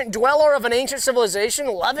 an ancient dweller of an ancient civilization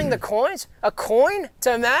loving the coins? A coin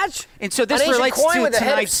to match? And so this an ancient relates coin to with the head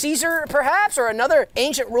of tonight's- Caesar, perhaps, or another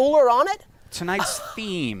ancient ruler on it? Tonight's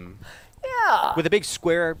theme. Yeah. With a big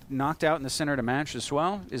square knocked out in the center to match as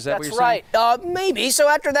well? Is that what That's you're saying? right. Maybe. So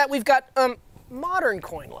after that, we've got modern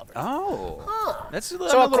coin lovers. Oh. That's a little,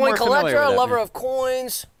 So I'm a little coin more familiar collector, with a that, lover man. of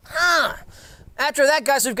coins. Huh. After that,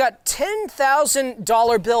 guys, we've got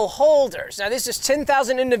 $10,000 bill holders. Now, this is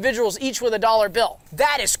 10,000 individuals, each with a dollar bill.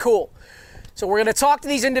 That is cool. So we're going to talk to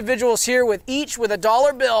these individuals here with each with a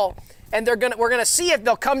dollar bill, and we're going to see if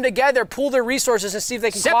they'll come together, pool their resources, and see if they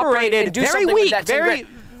can cooperate Separated, and do very something weak, with that 10 very,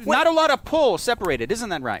 grand. not a lot of pull, separated, isn't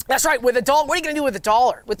that right? That's right. With a dollar, what are you going to do with a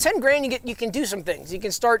dollar? With 10 grand, you can do some things. You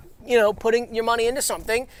can start, putting your money into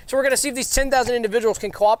something. So we're going to see if these 10,000 individuals can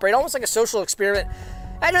cooperate, almost like a social experiment.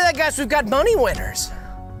 After that, guys, we've got money winners.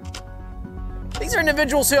 These are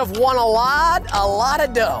individuals who have won a lot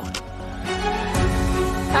of dough.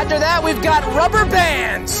 After that, we've got rubber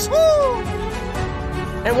bands. Woo!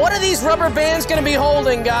 And what are these rubber bands going to be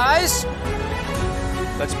holding, guys?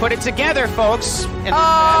 Let's put it together, folks.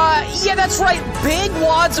 Yeah, that's right. Big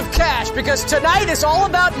wads of cash, because tonight is all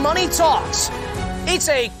about money talks. It's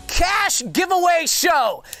a cash giveaway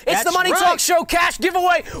show. It's That's the Money right. Talk Show Cash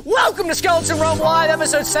Giveaway. Welcome to Skeleton Realm Live,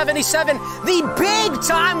 episode 77, the big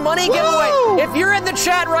time money giveaway. If you're in the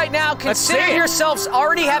chat right now, consider see it. yourselves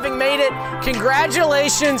already having made it.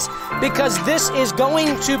 Congratulations, because this is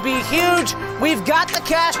going to be huge. We've got the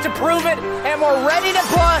cash to prove it, and we're ready to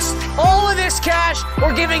bust all of this cash.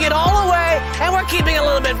 We're giving it all away, and we're keeping a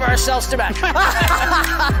little bit for ourselves to back.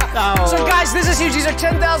 So guys, this is huge. These are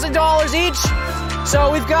 $10,000 each.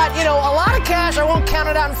 So we've got, a lot of cash. I won't count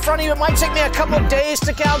it out in front of you. It might take me a couple of days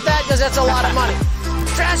to count that because that's a lot of money.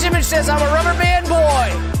 Trash Image says I'm a rubber band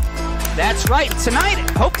boy. That's right. Tonight,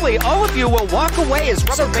 hopefully, all of you will walk away as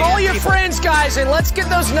rubber So band call your people. friends, guys, and let's get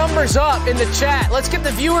those numbers up in the chat. Let's get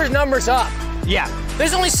the viewers' numbers up. Yeah.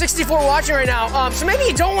 There's only 64 watching right now. So maybe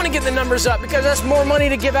you don't want to get the numbers up because that's more money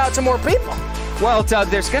to give out to more people. Well, Doug,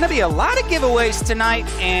 there's going to be a lot of giveaways tonight,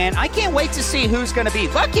 and I can't wait to see who's going to be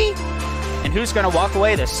lucky and who's going to walk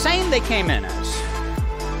away the same they came in as.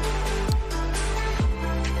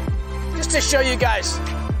 Just to show you guys.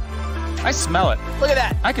 I smell it. Look at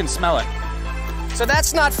that. I can smell it. So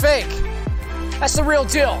that's not fake. That's the real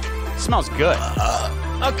deal. It smells good.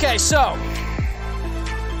 Okay, so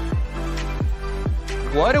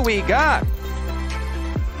What do we got?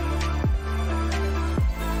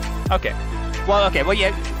 Okay. Well,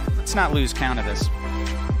 yeah, let's not lose count of this.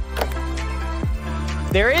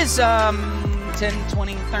 There is 10,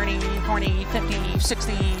 20, 30, 40, 50,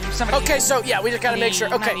 60, 70. Okay, so yeah, we just gotta make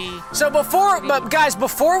sure. Okay, 90. so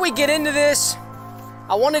before we get into this,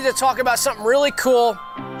 I wanted to talk about something really cool.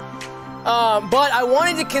 But I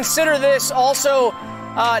wanted to consider this also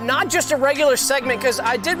not just a regular segment, because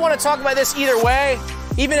I did want to talk about this either way,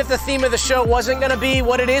 even if the theme of the show wasn't going to be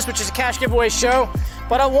what it is, which is a cash giveaway show.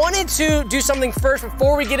 But I wanted to do something first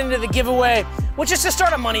before we get into the giveaway, which is to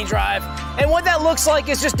start a money drive. And what that looks like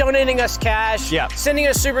is just donating us cash, Yeah. sending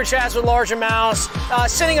us super chats with large amounts,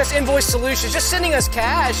 sending us invoice solutions, just sending us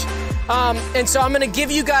cash. And so I'm going to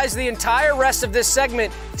give you guys the entire rest of this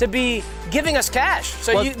segment to be giving us cash.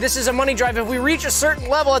 So Well- this is a money drive. If we reach a certain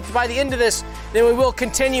level by the end of this, then we will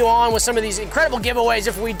continue on with some of these incredible giveaways.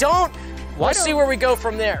 If we don't, let's see where we go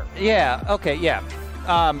from there. Yeah, okay, yeah.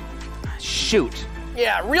 Shoot.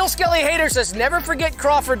 Yeah, Real Skelly Hater says, never forget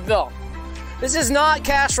Crawfordville. This is not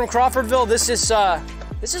cash from Crawfordville. This is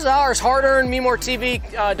ours, hard-earned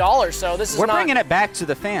MeMoreTV dollars. So this is We're not bringing it back to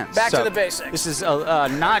the fans. back So to the basics. This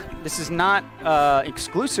is not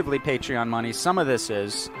exclusively Patreon money. Some of this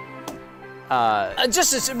is.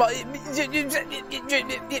 Just as,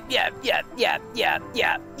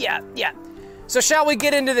 yeah. So shall we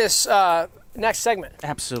get into this next segment?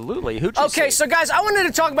 Absolutely. Who'd you Okay, see? so guys, I wanted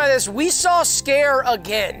to talk about this. We saw Scare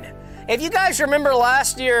again. If you guys remember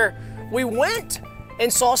last year, we went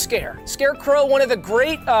and saw Scare. Scarecrow, one of the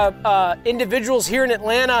great individuals here in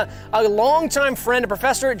Atlanta, a longtime friend, a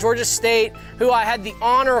professor at Georgia State, who I had the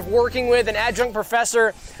honor of working with, an adjunct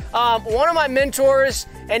professor, one of my mentors,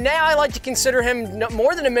 and now I like to consider him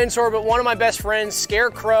more than a mentor, but one of my best friends,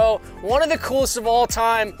 Scarecrow, one of the coolest of all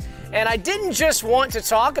time. And I didn't just want to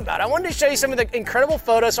talk about it. I wanted to show you some of the incredible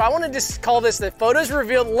photos. So I wanted to call this the photos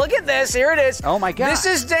revealed. Look at this. Here it is. Oh my God. This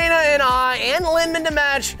is Dana and I and Linman to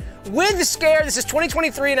match with the Scare. This is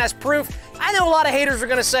 2023, and as proof, I know a lot of haters are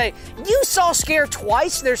going to say, you saw Scare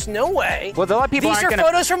twice? There's no way. Well, a lot of people These aren't are gonna-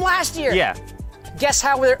 photos from last year. Yeah. Guess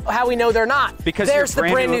how we know they're not? Because there's your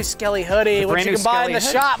the brand new- new Skelly hoodie, which brand you new can buy in the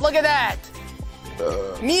Skelly hoodie. shop. Look at that.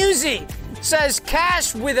 Musi says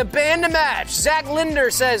cash with a band to match. Zach Linder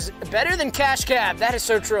says better than cash cab. That is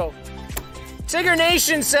so true. Tigger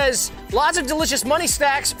Nation says lots of delicious money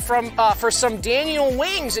stacks from for some Daniel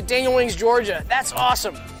Wings at Daniel Wings, Georgia. That's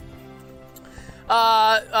awesome.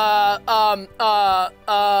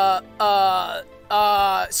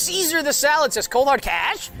 Caesar the Salad says cold hard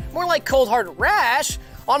cash, more like cold hard rash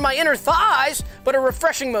on my inner thighs, but a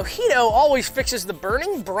refreshing mojito always fixes the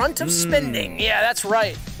burning brunt of spending. Yeah, that's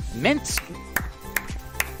right. Mint.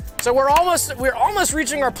 So we're almost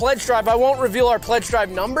reaching our pledge drive. I won't reveal our pledge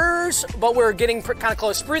drive numbers, but we're getting kind of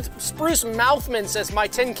close. Spruce Mouthman says my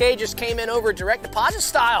 10K just came in over direct deposit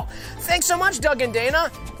style. Thanks so much, Doug and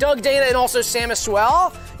Dana. Doug, Dana, and also Sam as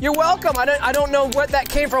well. You're welcome. I don't know what that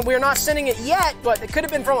came from. We're not sending it yet, but it could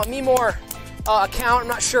have been from a MeMore account. I'm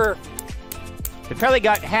not sure. It probably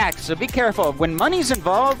got hacked, so be careful. When money's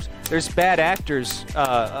involved, there's bad actors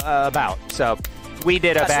about. So we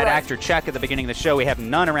did a That's bad right. actor check at the beginning of the show. We have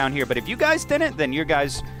none around here. But if you guys didn't, then you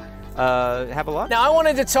guys have a lot. Now, I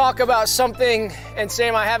wanted to talk about something, and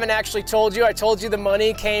Sam, I haven't actually told you. I told you the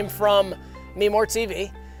money came from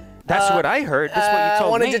MeMoreTV. That's what I heard. That's what you told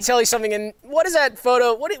I wanted me. to tell you something. And what is that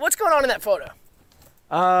photo? What's going on in that photo?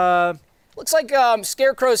 Looks like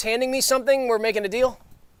Scarecrow's handing me something. We're making a deal.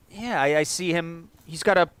 Yeah, I see him. He's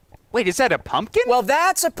got a. Wait, is that a pumpkin? Well,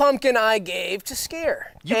 that's a pumpkin I gave to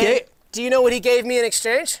Scare. You And gave- Do you know what he gave me in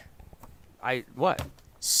exchange? What?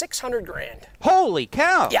 $600,000. Holy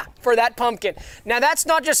cow! Yeah, for that pumpkin. Now, that's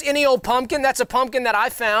not just any old pumpkin. That's a pumpkin that I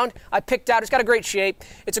found. I picked out. It's got a great shape.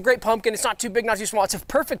 It's a great pumpkin. It's not too big, not too small. It's a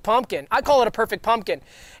perfect pumpkin. I call it a perfect pumpkin.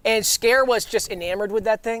 And Scare was just enamored with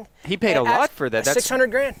that thing. He paid a lot for that. That's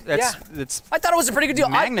 $600,000. Yeah. That's I thought it was a pretty good deal.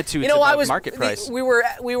 magnitudes I above was market price. We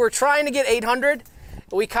were trying to get 800.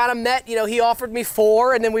 We kind of met. He offered me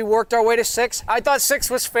 4, and then we worked our way to 6. I thought 6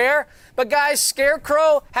 was fair, but guys,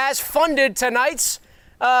 Scarecrow has funded tonight's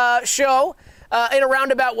show in a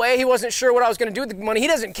roundabout way. He wasn't sure what I was going to do with the money. He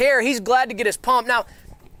doesn't care. He's glad to get his pump now.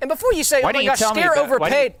 And before you say, Why "Oh my didn't you gosh, tell me Scare about- why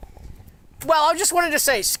overpaid," well, I just wanted to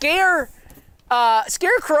say,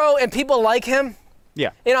 Scarecrow and people like him.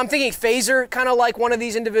 yeah. I'm thinking Phaser, kind of like one of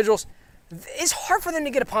these individuals. It's hard for them to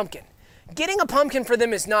get a pumpkin. Getting a pumpkin for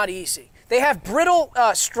them is not easy. They have brittle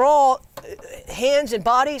straw hands and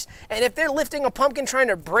bodies, and if they're lifting a pumpkin trying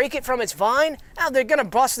to break it from its vine, they're going to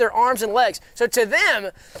bust their arms and legs. So to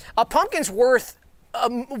them, a pumpkin's worth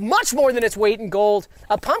much more than its weight in gold.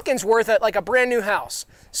 A pumpkin's worth like a brand new house.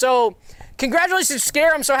 So congratulations,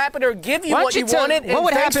 Scare. I'm so happy to give you what you wanted, and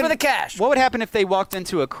thanks for the cash. What would happen if they walked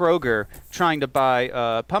into a Kroger trying to buy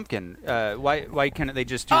a pumpkin? Why can't they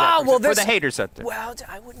just do that for the haters out there? Well,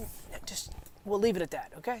 I wouldn't we'll leave it at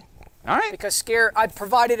that, okay? All right. Because Scare, I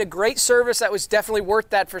provided a great service that was definitely worth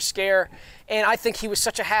that for Scare, and I think he was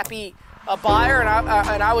such a happy buyer, and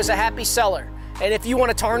I was a happy seller. And if you want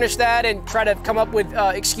to tarnish that and try to come up with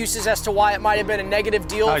excuses as to why it might have been a negative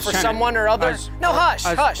deal for someone or other, hush.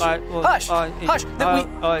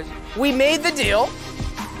 We made the deal.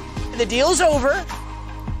 The deal's over.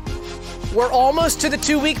 We're almost to the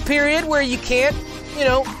 2-week period where you can't,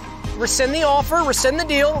 rescind the offer, rescind the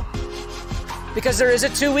deal, because there is a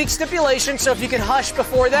 2-week stipulation. So if you can hush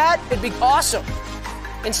before that, it'd be awesome.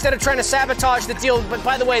 Instead of trying to sabotage the deal, but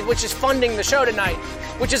by the way, which is funding the show tonight,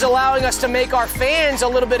 which is allowing us to make our fans a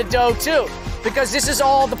little bit of dough too, because this is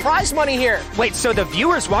all the prize money here. Wait, so the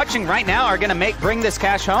viewers watching right now are going to bring this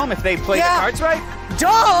cash home if they play the cards right?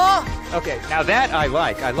 Duh! Okay, now that I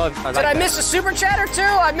like. I love Did that. I miss a super chat or two?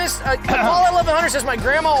 I missed. Paul 1100 says my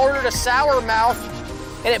grandma ordered a sour mouth,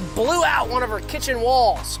 and it blew out one of her kitchen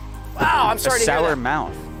walls. Wow, I'm sorry to hear that. Sour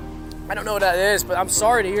mouth. I don't know what that is, but I'm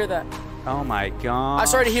sorry to hear that. Oh my God. I'm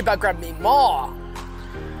sorry to hear about grabbing me maw.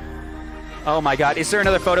 Oh my God. Is there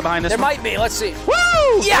another photo behind this There one? might be. Let's see.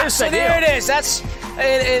 Woo! Yeah, There's so the there deal. it is.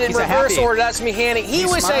 in He's a reverse happy- order, that's me handing. He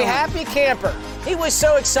he's was smiling. a happy camper. He was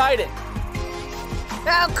so excited.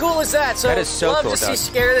 How cool is that? So, That is so love cool, to see Doug.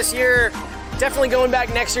 Scare this year. Definitely going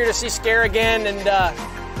back next year to see Scare again, and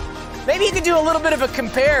maybe you could do a little bit of a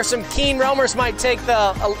compare. Some keen roamers might take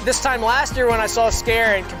this time last year when I saw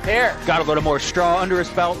Scare and compare. Got a little more straw under his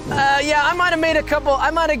belt. Yeah, I might have made a couple. I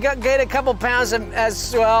might have gained a couple pounds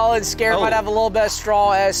as well, and Scare Oh. might have a little bit of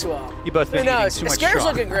straw as well. You both been Who eating knows? too much Scare's straw.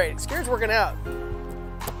 looking great. Scare's working out.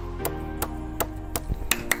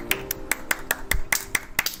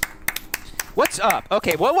 What's up?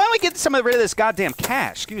 Okay, well, why don't we get rid of this goddamn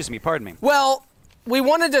cash? Excuse me, pardon me. Well, we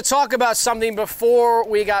wanted to talk about something before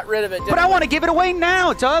we got rid of it. But I want to give it away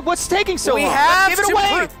now, Doug. What's taking so We long? have Let's give to it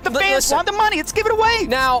away. prove- The fans listen. want the money. Let's give it away.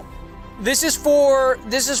 Now, this is for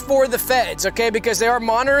the feds, okay? Because they are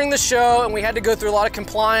monitoring the show, and we had to go through a lot of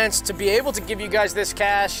compliance to be able to give you guys this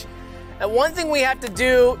cash. And one thing we have to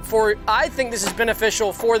do I think this is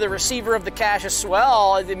beneficial for the receiver of the cash as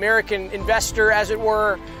well, the American investor, as it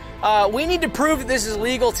were. We need to prove that this is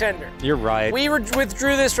legal tender. You're right. We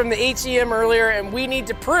withdrew this from the ATM earlier, and we need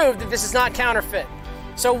to prove that this is not counterfeit.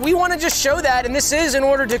 So we want to just show that, and this is in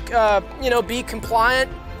order to, be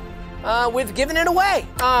compliant with giving it away.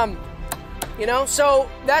 So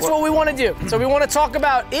that's what we want to do. So we want to talk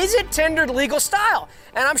about, is it tendered legal style?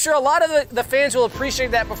 And I'm sure a lot of the fans will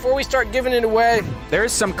appreciate that before we start giving it away.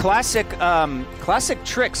 There's some classic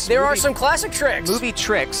tricks. There are some classic tricks. movie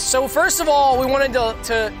tricks. So first of all, we wanted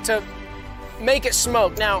to make it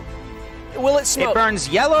smoke. Now, will it smoke? It burns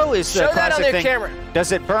yellow is the Show classic that on the thing. camera.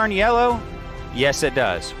 Does it burn yellow? Yes, it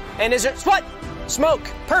does. And is it what? Smoke.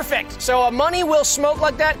 Perfect. So a money will smoke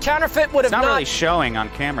like that. Counterfeit would It's have not really showing on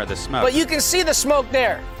camera, the smoke. But you can see the smoke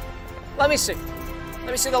there. Let me see.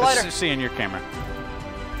 Let me see the Let's lighter. see in your camera.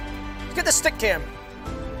 Get the stick cam.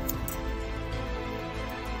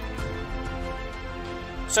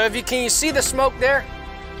 So can you see the smoke there?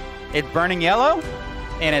 It's burning yellow,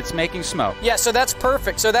 and it's making smoke. Yeah, so that's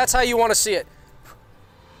perfect. So that's how you want to see it.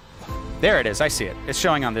 There it is. I see it. It's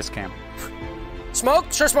showing on this cam.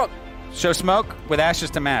 Smoke? Sure smoke. Show smoke with ashes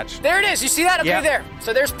to match. There it is. You see that? Okay, Yeah. there.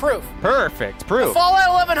 So there's proof. Perfect. Proof.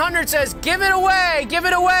 Fallout 1100 says, give it away, give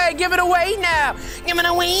it away, give it away now. Give it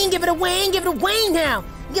away, give it away, give it away now.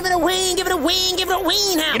 Give it away, give it away, give it away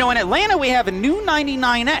now. You know, in Atlanta, we have a new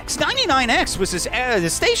 99X. 99X was the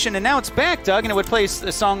station, and now it's back, Doug, and it would play a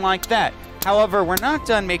song like that. However, we're not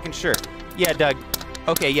done making sure. Yeah, Doug.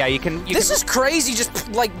 Okay, yeah, you can. This is crazy.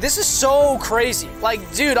 This is so crazy. Like,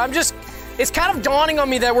 dude, it's kind of dawning on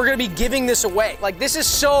me that we're going to be giving this away. Like, this is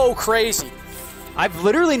so crazy. I've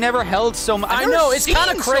literally never held so much. I know, it's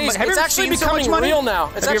kind of crazy. Have you It's ever actually seen so much becoming money? real now.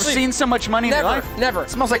 Have you ever seen so much money in your life? Never. It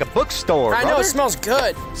smells like a bookstore. I know, brother. it smells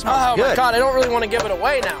good. smells oh, my good. God, I don't really want to give it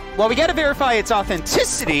away now. Well, we got to verify its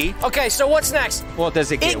authenticity. Okay, so what's next? Well,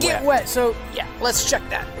 does it get wet? So, yeah, let's check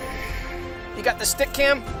that. You got the stick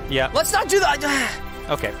cam? Yeah. Let's not do that.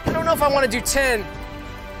 Okay. I don't know if I want to do 10.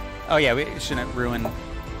 Oh, yeah, we shouldn't ruin.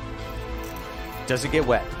 Does it get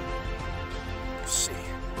wet? Let's see.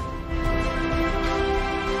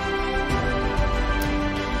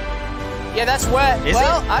 Yeah, that's wet. Is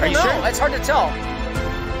well, it? I Are don't you know. sure? It's hard to tell.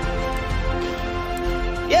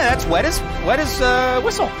 Yeah, that's wet as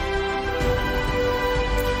whistle.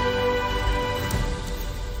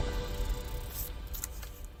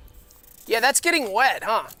 Yeah, that's getting wet,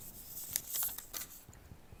 huh?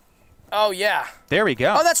 Oh, yeah. There we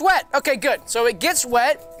go. Oh, that's wet. Okay, good. So it gets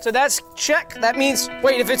wet. So that's check. That means,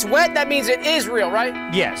 wait, if it's wet, that means it is real, right?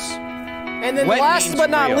 Yes. And then Wet last means but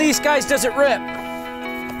not real. least, guys, does it rip?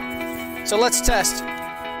 So let's test.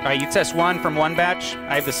 All right, you test one from one batch.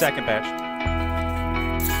 I have the second batch.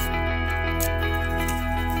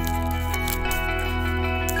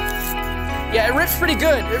 Yeah, it rips pretty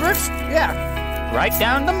good. It rips, yeah. Right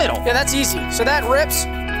down the middle. Yeah, that's easy. So that rips.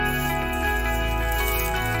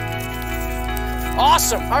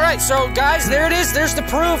 Awesome. All right, so guys, there it is. There's the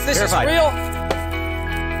proof. This Verified. is real.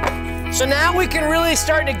 So now we can really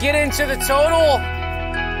start to get into the total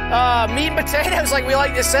meat and potatoes, like we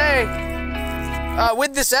like to say,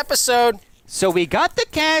 with this episode. So we got the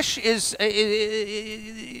cash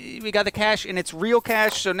we got the cash and it's real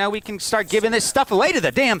cash. So now we can start giving this stuff away to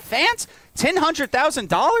the damn fans.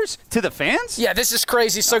 $100,000 to the fans? Yeah, this is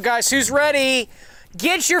crazy. So guys, who's ready?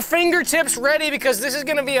 Get your fingertips ready because this is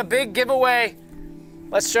going to be a big giveaway.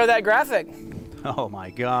 Let's show that graphic. Oh my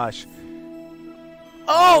gosh.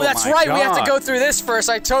 Oh, that's my right. We have to God. go through this first.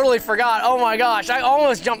 I totally forgot. Oh my gosh, I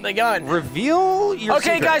almost jumped the gun. Reveal your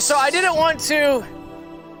Okay, guys, so I didn't want to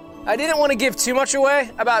give too much away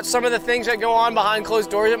about some of the things that go on behind closed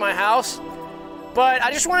doors at my house. But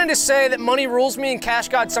I just wanted to say that money rules me and Cash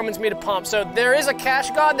God summons me to pump. So there is a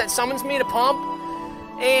Cash God that summons me to pump.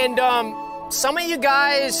 And some of you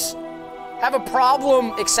guys have a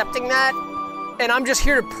problem accepting that. And I'm just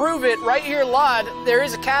here to prove it right here live. There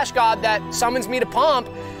is a Cash God that summons me to pump.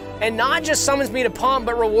 And not just summons me to pump,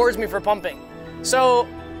 but rewards me for pumping. So,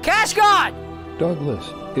 Cash God! Douglas,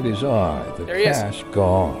 it is I, the There he is. Cash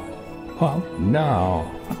God. Pump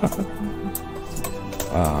now.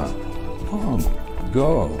 Pump.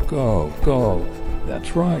 Go, go, go.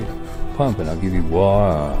 That's right. Pump and I'll give you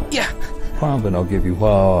watts. Yeah. Pump and I'll give you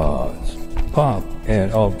watts. Pump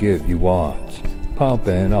and I'll give you watts. Pump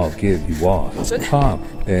and I'll give you watts. Pump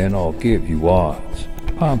and I'll give you watts.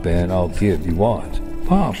 Pump and I'll give you watts.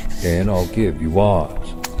 Pump and I'll give you watts.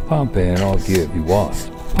 Pump and I'll give you watts.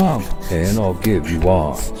 Pump and I'll give you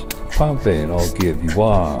watts. Pump and I'll give you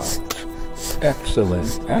watts.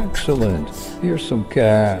 Excellent, excellent. Here's some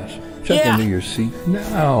cash. Check Yeah. into your seat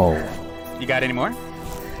now. You got any more?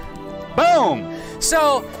 Boom!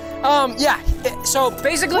 So, yeah. So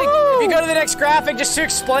basically, if you go to the next graphic, just to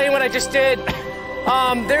explain what I just did,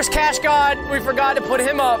 there's Cash God. We forgot to put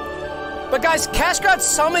him up. But guys, Cash God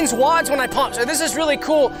summons wads when I pump. So this is really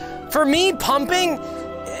cool. For me, pumping,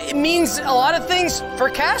 it means a lot of things. For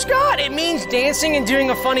Cash God, it means dancing and doing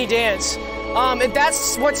a funny dance. And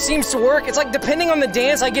that's what seems to work. It's like depending on the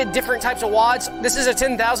dance, I get different types of wads. This is a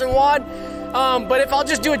 10,000 wad. But if I'll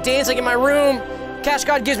just do a dance like in my room, Cash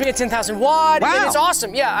God gives me a 10,000 wad. Wow. And it's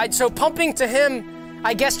awesome. Yeah, so pumping to him,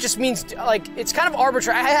 I guess just means, like, it's kind of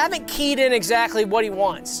arbitrary. I haven't keyed in exactly what he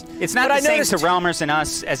wants. It's not But the I same to noticed- Realmers and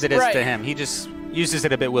us as it is Right. to him. He just uses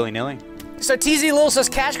it a bit willy-nilly. So TZ Lil says,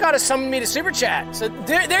 Cash God has summoned me to Super Chat. So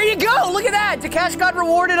there you go. Look at that. The Cash God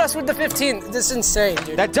rewarded us with the 15. This is insane,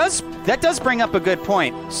 dude. That does bring up a good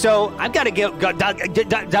point. So I've got to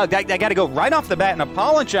Doug, I got to go right off the bat and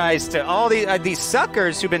apologize to all these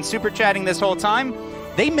suckers who've been super chatting this whole time.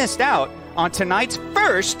 They missed out on tonight's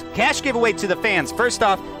first cash giveaway to the fans. First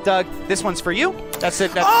off, Doug, this one's for you. That's it.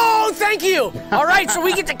 Oh, thank you. All right, so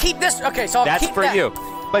we get to keep this. Okay, so I'll That's keep for that. you.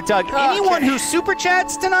 But Doug, Okay. anyone who super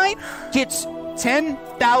chats tonight gets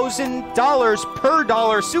 $10,000 per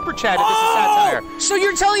dollar super chat if this is satire. So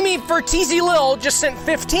you're telling me for TZ Lil just sent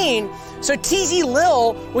 15, so TZ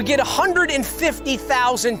Lil would get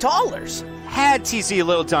 $150,000. Had TZ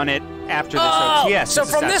Lil done it after this Oh, OTS. so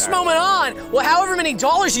it's a from this satire. moment on, well, however many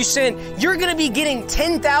dollars you send, you're going to be getting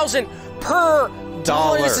 $10,000 per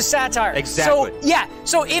dollar. This is satire. Exactly. So yeah.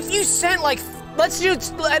 So if you sent like, let's do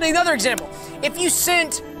another example. If you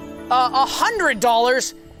sent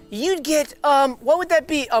 $100, you'd get what would that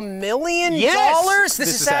be? $1 million? Yes! This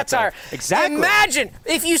is satire. Exactly. Imagine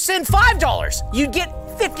if you send $5, you'd get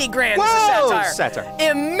 50 grand. Whoa, This is satire.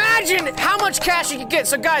 Imagine how much cash you could get.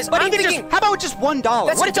 So guys, But I'm even thinking. just, how about just $1?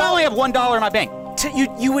 That's What if I only have $1 in my bank?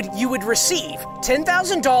 You would receive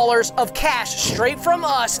 $10,000 of cash straight from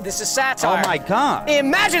us. This is satire. Oh my God.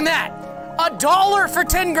 Imagine that. $1 for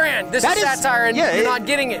 10 grand. This That is is- satire, and yeah, you're not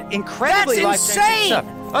getting it. Incredibly That's life-changing insane. stuff.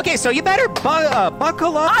 Okay, so you better buckle up.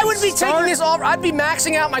 I would be and start- taking this all. I'd be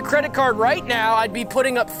maxing out my credit card right now. I'd be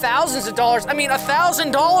putting up thousands of dollars. I mean,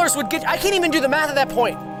 $1,000 would get. I can't even do the math at that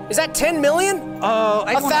point. Is that 10 million?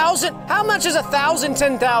 I don't know. 1,000? How much is 1,000?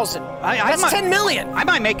 10,000? That's 10 million. I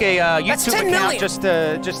might make a That's YouTube 10 account million.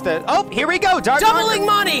 just to. Oh, here we go. Dark Doubling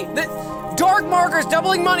marker. money. The dark markers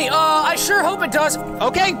doubling money. I sure hope it does.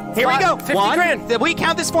 Okay, here we go. 50 One. grand. Did we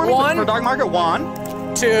count this for me? One. For dark marker.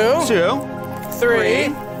 1, 2, 2, 3,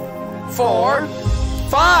 4,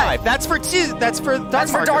 5. That's for dark That's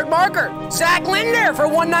for marker. dark marker. Zach Linder for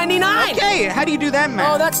 $199. Okay, how do you do that, man?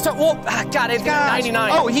 Oh, that's well. God, it's Gosh.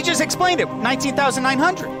 99. Oh, he just explained it.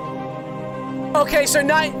 19,900. Okay, so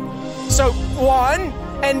 1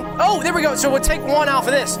 and there we go. So we'll take 1 off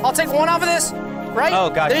of this. I'll take 1 off of this. Right? Oh,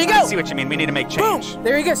 God. There you I go. see what you mean. We need to make Boom. change.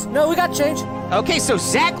 There you go. No, we got change. Okay, so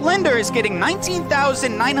Zach Linder is getting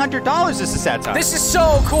 $19,900. This is satire. This is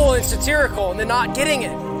so cool and satirical, and they're not getting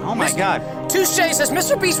it. Oh my God. Touche says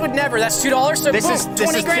Mr. Beast would never. That's $2. So This boom, is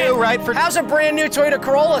 20 grand. 2, right? For How's a brand new Toyota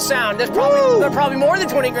Corolla sound? They're probably more than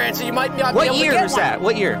 20 grand. So you might not be what able to year get is one. that?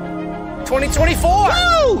 What year? 2024.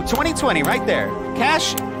 Woo! 2020, right there.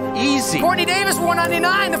 Cash, easy. Courtney Davis for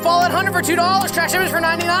 $199. The Fallout 100 for $2. Trash Image for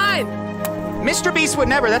 $99. Mr. Beast would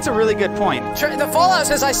never. That's a really good point. The Fallout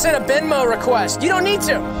says I sent a Venmo request. You don't need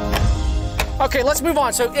to. Okay, let's move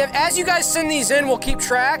on. So as you guys send these in, we'll keep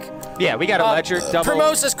track. Yeah, we got a ledger double.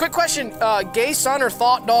 Promote says, quick question, gay son or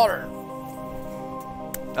thought daughter?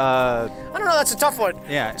 I don't know, that's a tough one.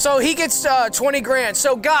 Yeah. So he gets 20 grand.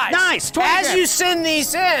 So guys, Nice, 20 as grand. you send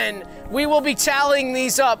these in, we will be tallying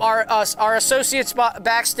these up. Our associates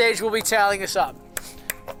backstage will be tallying this up.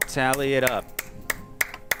 Tally it up.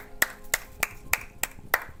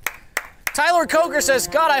 Tyler Coker says,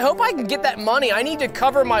 God, I hope I can get that money. I need to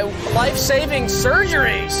cover my life-saving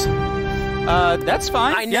surgeries. That's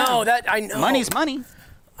fine. I know, Yeah. I know. Money's money.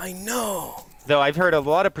 I know. Though I've heard a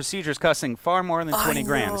lot of procedures costing far more than 20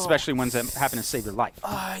 grand, know. especially ones that happen to save your life.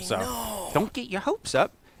 I know. Don't get your hopes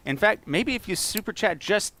up. In fact, maybe if you super chat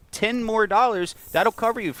just $10 more, that'll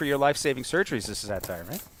cover you for your life-saving surgeries. This is satire,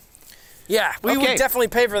 right? Yeah, we Okay. would definitely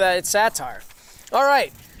pay for that. It's satire. All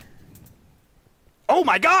right. Oh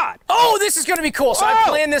my God! Oh, this is going to be cool. So I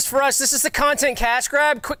Whoa! planned this for us. This is the content cash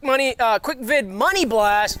grab, quick vid money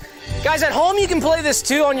blast. Guys at home, you can play this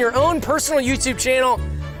too on your own personal YouTube channel.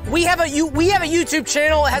 We have a YouTube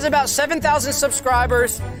channel. It has about 7,000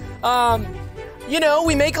 subscribers. You know,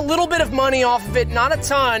 we make a little bit of money off of it, not a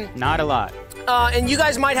ton. Not a lot. And you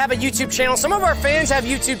guys might have a YouTube channel. Some of our fans have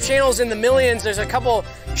YouTube channels in the millions. There's a couple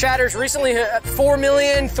chatters recently, 4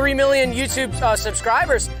 million, 3 million YouTube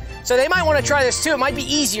subscribers. So they might want to try this too. It might be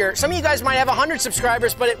easier. Some of you guys might have 100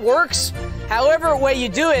 subscribers, but it works however way you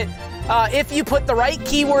do it if you put the right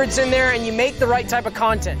keywords in there and you make the right type of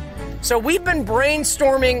content. So we've been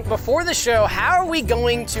brainstorming before the show, how are we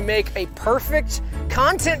going to make a perfect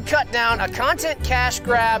content cut down, a content cash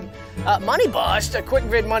grab, money bust, a quick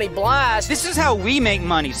vid money blast. This is how we make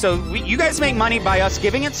money. So you guys make money by us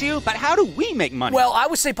giving it to you, but how do we make money? Well, I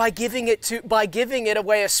would say by giving it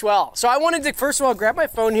away as well. So I wanted to first of all grab my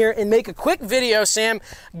phone here and make a quick video, Sam,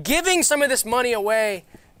 giving some of this money away.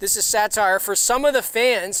 This is satire for some of the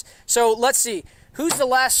fans. So let's see. Who's the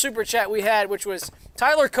last super chat we had, which was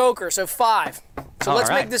Tyler Coker, so 5. So let's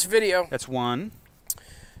make this video. That's 1.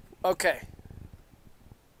 Okay.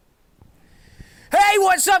 Hey,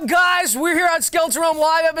 what's up, guys? We're here on Skeleton Realm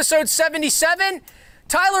Live, episode 77.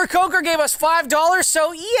 Tyler Coker gave us $5,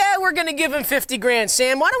 so yeah, we're going to give him 50 grand.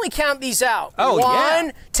 Sam, why don't we count these out? Oh,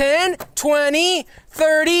 1, 10, 20,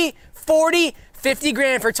 30, 40, 50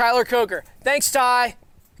 grand for Tyler Coker. Thanks, Ty.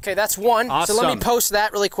 Okay, that's 1. Awesome. So let me post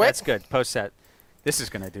that really quick. That's good. Post that. This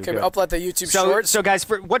is going to do Okay, good. we upload the YouTube So, shorts. so guys,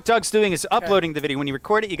 for what Doug's doing is uploading the video. When you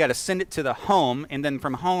record it, you got to send it to the home, and then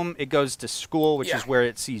from home, it goes to school, which is where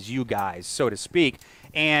it sees you guys, so to speak.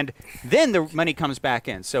 And then the money comes back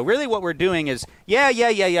in. So really what we're doing is,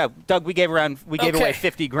 Doug, we gave away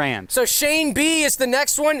 50 grand. So Shane B is the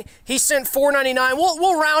next one. He sent $4.99.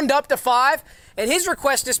 We'll round up to 5. And his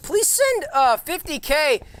request is please send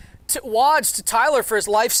 $50K wads to Tyler for his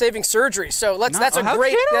life-saving surgery. So that's a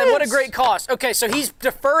great, what a great cost. Okay, so he's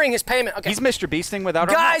deferring his payment. Okay. He's Mr. Beasting without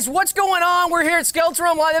our Guys, what's going on? We're here at Skeleton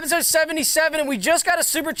Realm Live, episode 77, and we just got a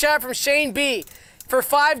super chat from Shane B for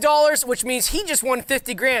 $5, which means he just won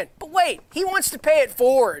 50 grand. But wait, he wants to pay it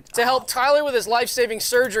forward to help Tyler with his life-saving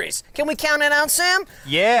surgeries. Can we count it out, Sam?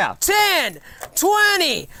 Yeah. 10,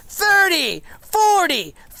 20, 30,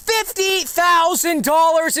 40,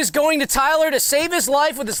 $50,000 is going to Tyler to save his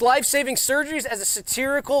life with his life-saving surgeries as a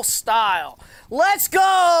satirical style. Let's go!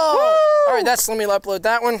 All right, let me upload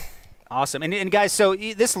that one. Awesome. And guys, so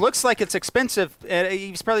this looks like it's expensive.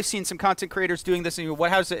 You've probably seen some content creators doing this, and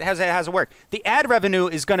how's it work? The ad revenue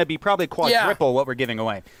is going to be probably quadruple what we're giving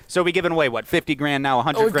away. So we're giving away, what, 50 grand now,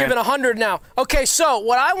 100 we've grand? given 100 now. Okay, so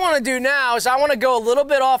what I want to do now is I want to go a little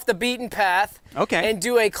bit off the beaten path. Okay. And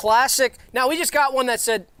do a classic. Now, we just got one that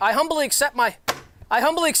said, I humbly accept my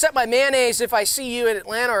mayonnaise. If I see you in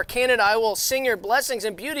Atlanta or Canada, I will sing your blessings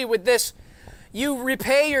and beauty with this. You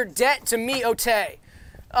repay your debt to me, Ote.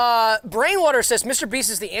 Brainwater says Mr. Beast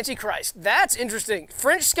is the Antichrist. That's interesting.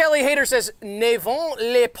 French Skelly Hater says ne vont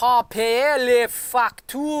les pas payer les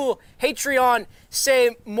factures. Patreon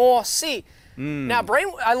c'est moi si. Now,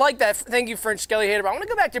 I like that. Thank you, French Skelly Hater. But I want to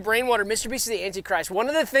go back to Brainwater. Mr. Beast is the Antichrist. One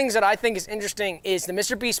of the things that I think is interesting is the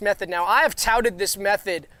Mr. Beast method. Now, I have touted this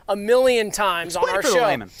method a million times on our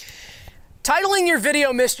show. Titling your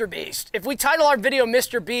video Mr. Beast. If we title our video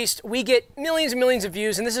Mr. Beast, we get millions and millions of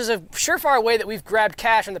views, and this is a surefire way that we've grabbed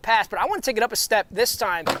cash in the past, but I want to take it up a step this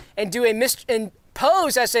time and do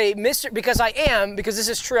pose as a Mr. because this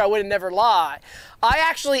is true, I would never lie. I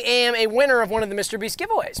actually am a winner of one of the Mr. Beast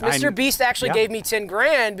giveaways. Mr. Beast actually gave me 10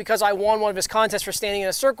 grand because I won one of his contests for standing in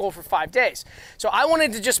a circle for 5 days. So I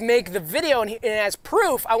wanted to just make the video, and as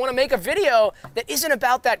proof, I want to make a video that isn't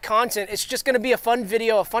about that content. It's just going to be a fun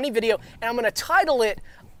video, a funny video, and I'm going to title it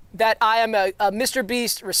that I am a Mr.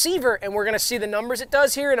 Beast receiver, and we're going to see the numbers it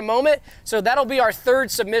does here in a moment. So that'll be our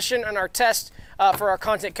third submission on our test for our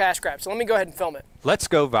content cash grab. So let me go ahead and film it. Let's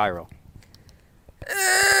go viral.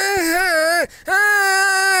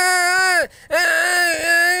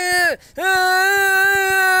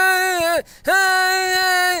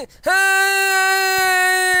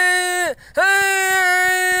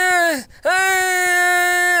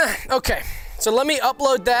 Okay, so let me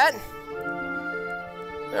upload that.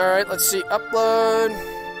 All right, let's see. Upload.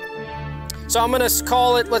 So I'm going to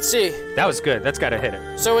call it, let's see. That was good. That's got to hit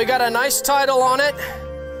it. So we got a nice title on it.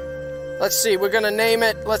 Let's see. We're going to name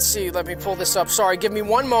it. Let's see. Let me pull this up. Sorry, give me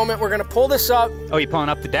one moment. We're going to pull this up. Oh, you pulling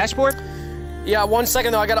up the dashboard? Yeah, 1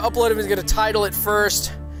 second, though. I got to upload it. I'm going to title it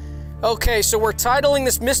first. Okay, so we're titling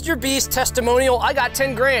this Mr. Beast Testimonial. I got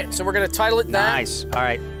 10 grand, so we're going to title it that. Nice. All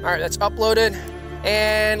right. All right, that's uploaded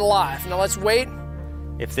and live. Now let's wait.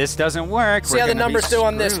 If this doesn't work, See how the numbers do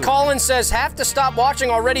on this. Colin says, have to stop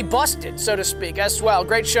watching, already busted, so to speak, as well.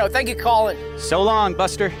 Great show. Thank you, Colin. So long,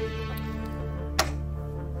 Buster.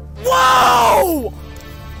 Whoa!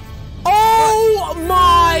 Oh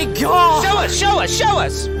my God! Show us, show us, show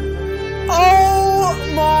us! Oh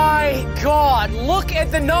my God! Look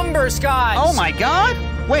at the numbers, guys! Oh my God!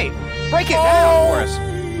 Wait, break it down for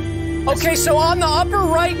us. Okay, so on the upper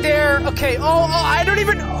right there, okay, I don't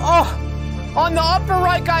even, on the upper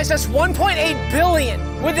right, guys, that's 1.8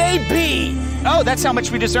 billion with a B. Oh, that's how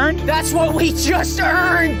much we just earned? That's what we just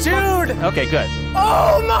earned, dude! Okay, good.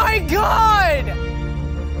 Oh my God!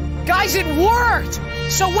 Guys, it worked!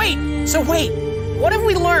 So wait, what have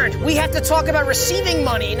we learned? We have to talk about receiving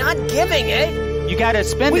money, not giving it. You gotta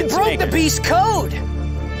spend it. We broke the beast code.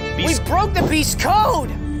 We broke the beast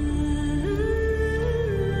code.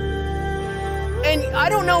 And I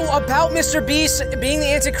don't know about Mr. Beast being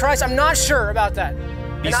the Antichrist. I'm not sure about that.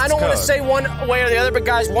 And I don't want to say one way or the other, but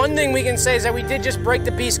guys, one thing we can say is that we did just break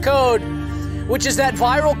the beast code, which is that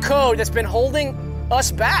viral code that's been holding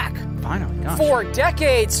us back for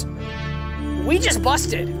decades. We just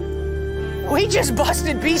busted. We just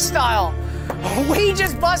busted beast style. We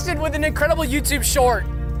just busted with an incredible YouTube short.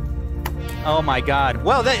 Oh my God.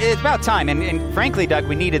 Well, it's about time. And frankly, Doug,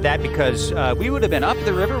 we needed that because we would have been up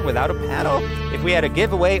the river without a paddle if we had to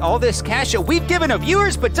give away all this cash that we've given to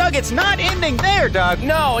viewers. But Doug, it's not ending there, Doug.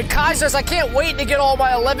 No, and Kai says, I can't wait to get all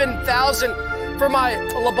my 11,000 for my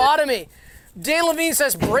lobotomy. Dan Levine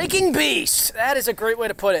says, breaking beast. That is a great way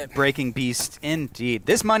to put it. Breaking beast, indeed.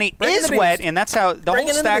 This money is wet, and that's how the whole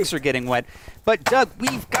stacks are getting wet. But, Doug,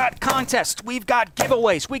 we've got contests. We've got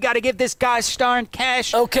giveaways. We got to give this guy darn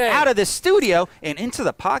cash out of the studio and into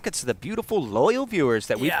the pockets of the beautiful, loyal viewers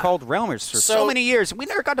that we've called Realmers for so many years. We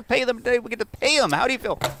never got to pay them today. We get to pay them. How do you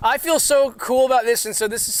feel? I feel so cool about this, and so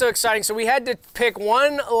this is so exciting. So we had to pick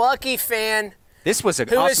one lucky fan. This was an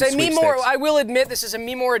awesome sweepstakes. I will admit this is a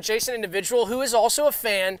MeMore adjacent individual who is also a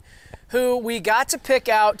fan, who we got to pick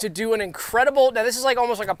out to do an incredible, now this is like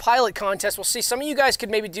almost like a pilot contest. We'll see. Some of you guys could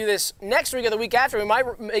maybe do this next week or the week after. We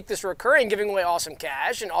might make this recurring, giving away awesome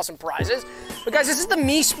cash and awesome prizes. But guys, this is the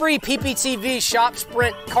MeSpree PPTV Shop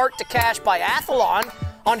Sprint Cart to Cash Biathlon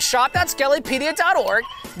on shop.skellypedia.org.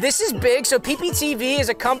 This is big. So PPTV is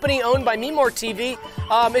a company owned by MeMoreTV.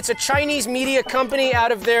 It's a Chinese media company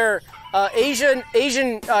out of their Asian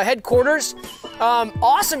headquarters.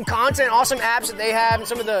 Awesome content, awesome apps that they have, and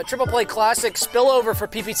some of the Triple Play Classic spillover for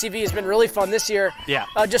PPTV has been really fun this year. Yeah.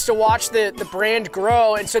 Just to watch the brand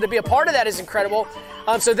grow, and so to be a part of that is incredible.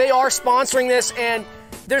 So they are sponsoring this, and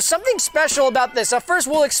there's something special about this. First,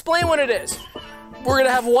 we'll explain what it is. We're going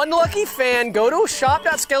to have one lucky fan go to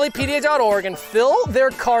shop.skellypedia.org and fill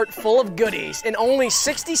their cart full of goodies in only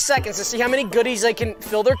 60 seconds to see how many goodies they can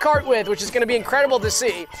fill their cart with, which is going to be incredible to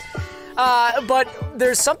see. But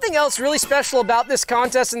there's something else really special about this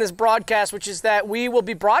contest and this broadcast, which is that we will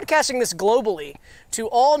be broadcasting this globally to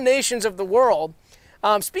all nations of the world.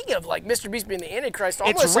 Speaking of like Mr. Beast being the Antichrist,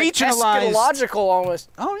 almost it's like regionalized. eschatological almost.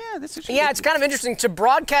 Oh yeah, this is. Yeah, it's kind of interesting to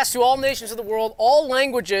broadcast to all nations of the world, all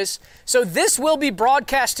languages. So this will be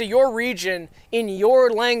broadcast to your region in your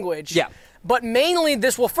language. Yeah. But mainly,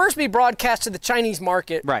 this will first be broadcast to the Chinese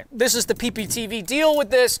market. Right. This is the PPTV deal with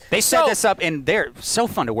this. They set this up, and they're so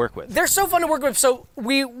fun to work with. They're so fun to work with. So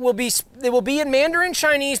it will be in Mandarin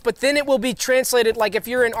Chinese, but then it will be translated. Like if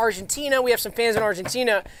you're in Argentina, we have some fans in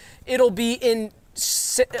Argentina. It'll be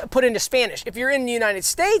put into Spanish. If you're in the United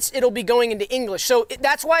States, it'll be going into English. So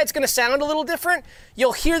that's why it's going to sound a little different.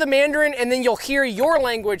 You'll hear the Mandarin, and then you'll hear your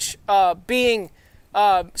language being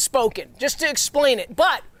spoken, just to explain it.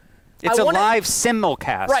 But it's a live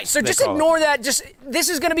simulcast. Right, so just ignore that. This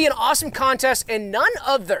is going to be an awesome contest, and none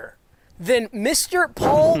other than Mr.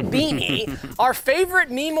 Paul Beanie, our favorite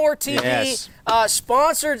MeMoreTV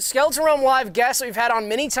sponsored Skeleton Realm Live guest that we've had on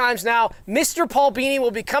many times now. Mr. Paul Beanie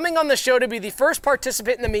will be coming on the show to be the first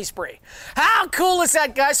participant in the MeSpree. How cool is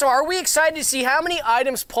that, guys? So are we excited to see how many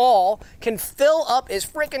items Paul can fill up his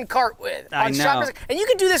freaking cart with? I know. And you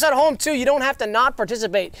can do this at home, too. You don't have to not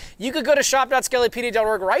participate. You could go to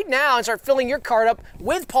shop.skellypedia.org right now and start filling your cart up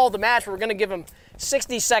with Paul the Match. We're going to give him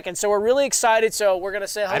 60 seconds. So we're really excited. So we're going to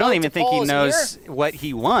say hello I don't to even think Paul. he knows what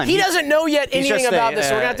he won. He doesn't know yet He's anything just about this,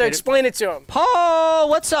 so we're going to have to explain it to him. Paul,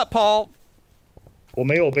 what's up, Paul? 我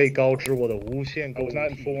没有被告知我的无限购物。I was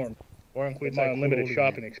not informed. My unlimited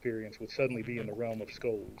shopping experience would suddenly be in the realm of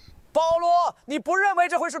skulls. 保罗，你不认为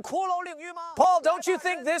这会是骷髅领域吗 ？Paul, don't you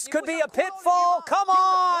think this could be a pitfall? Come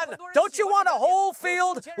on! Don't you want a whole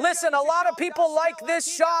field? Listen, a lot of people like this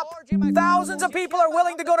shop. Thousands of people are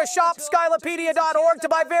willing to go to shopskylopedia.org to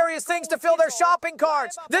buy various things to fill their shopping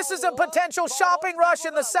carts. This is a potential shopping rush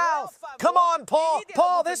in the South. Come on, Paul.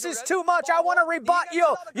 Paul, this is too much. I want to rebut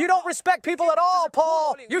you. You don't respect people at all,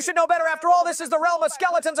 Paul. You should know better. After all, this is the realm of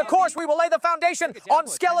skeletons. Of course, we will lay the foundation on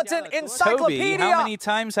Skeleton Encyclopedia. Toby, how many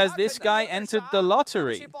times has this guy entered the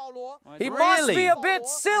lottery? He must be a bit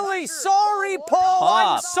silly. Sorry, Paul.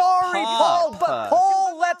 I'm sorry, Paul. But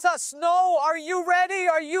Paul, let us know. Are you ready?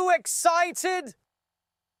 Are you excited?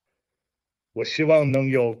 我希望能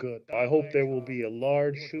有个 I hope there will be a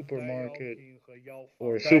large supermarket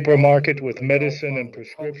or a supermarket with medicine and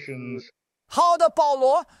prescriptions. 好的，保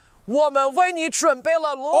罗。我们为你准备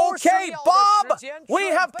了Okay, Bob,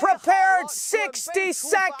 we have prepared 60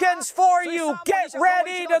 seconds for you. Get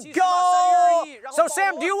ready to go. So,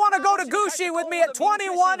 Sam, do you want to go to Gucci with me at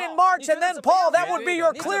 21 in March? And then, Paul, that would be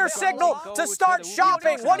your clear signal to start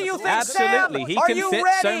shopping. What do you think, Absolutely. Sam? He Are can you fit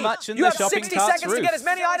ready? so much in you the have shopping 60 cart's seconds to roof. get as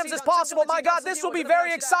many items as possible. My God, this will be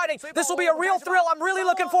very exciting. This will be a real thrill. I'm really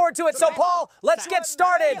looking forward to it. So, Paul, let's get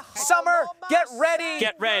started. Summer, get ready.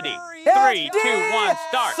 Get ready. 3, 2, 1,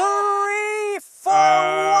 start. 3, 4, 1.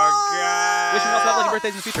 God. Wish me all lucky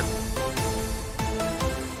birthdays in the future.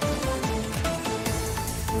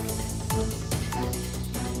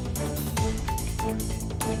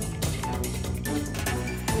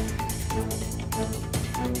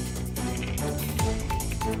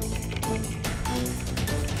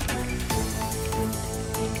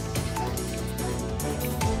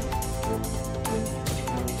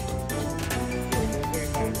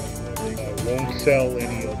 I won't sell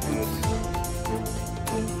any of this.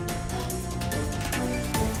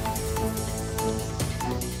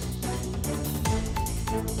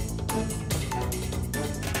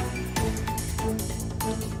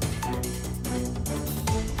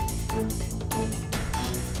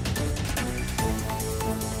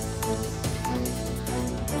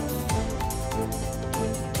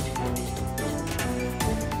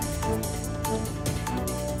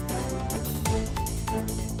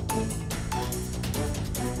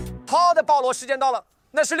 Paul 的保罗时间到了，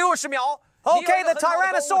那是60秒。Okay, the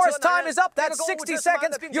Tyrannosaurus time is up. That's 60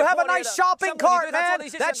 seconds. You have a nice shopping cart, man.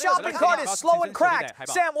 That shopping cart is slow and cracked.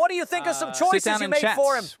 Sam, what do you think of some choices Sit down you and made chat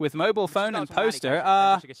for him? with mobile phone and poster.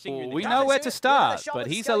 We know where to start, but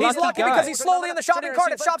he's a lucky lucky guy. because he's slowly in the shopping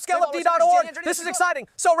cart at shopscallopd.org. This is exciting.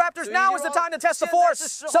 So, Raptors, now is the time to test the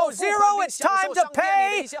force. So, Zero, it's time to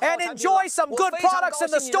pay and enjoy some good products in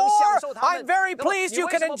the store. I'm very pleased you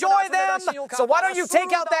can enjoy them. So, why don't you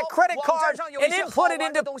take out that credit card and input it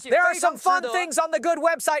into... There are some fun things on the good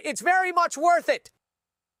website. It's very much worth it.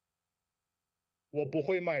 我不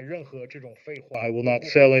会卖任何这种废话. I will not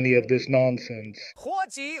sell any of this nonsense.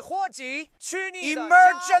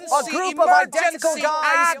 Emergency! A group of identical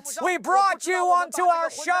guys. We brought you onto our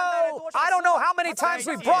show. I don't know how many times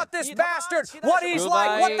we brought this bastard. What he's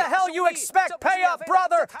like. What the hell you expect? Pay up,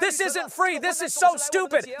 brother. This isn't free. This is so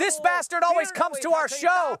stupid. This bastard always comes to our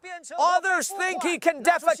show. Others think he can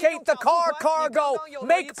defecate the car cargo.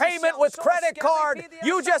 Make payment with credit card.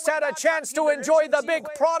 You just had a chance to enjoy the big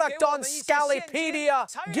product on Scallypedia.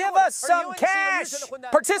 Give us some cash.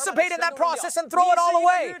 Participate in that process and throw it all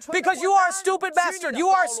away. Because you are a stupid bastard. You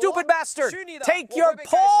are a stupid bastard. Take your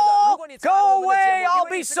Paul. Go away. I'll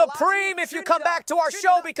be supreme if you come back to our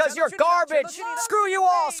show because you're garbage. Screw you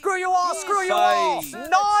all. Screw you all. Screw you all.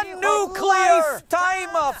 Non-nuclear.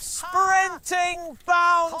 Time of sprinting,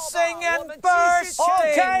 bouncing, and bursting.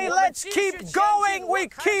 Okay, let's keep going. We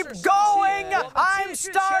keep going. I'm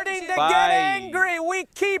starting to get angry. We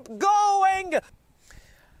keep going.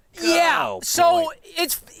 Yeah, so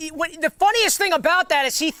it's the funniest thing about that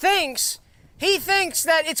is he thinks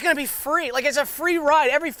that it's gonna be free, like it's a free ride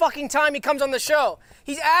every fucking time he comes on the show.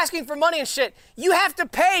 He's asking for money and shit. You have to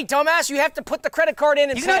pay, dumbass. You have to put the credit card in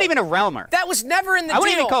and He's pay. not even a realmer. That was never in the deal. I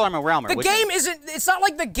wouldn't even call him a realmer. The game isn't. It's not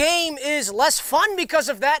like the game is less fun because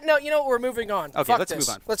of that. No, you know what? We're moving on. Okay, Fuck let's this.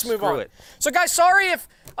 move on. Let's move Screw on. it. So, guys, sorry if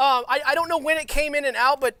I don't know when it came in and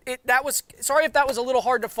out, but sorry if that was a little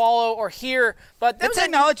hard to follow or hear. But the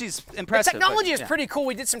technology's impressive. The technology is yeah. pretty cool.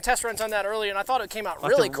 We did some test runs on that earlier, and I thought it came out I'll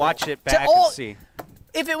really have to cool. watch it back and see.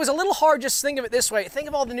 If it was a little hard, just think of it this way. Think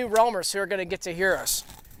of all the new realmers who are going to get to hear us.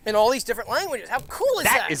 in all these different languages. How cool is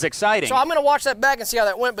that? That is exciting. So I'm going to watch that back and see how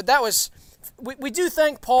that went. But that was, we do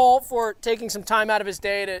thank Paul for taking some time out of his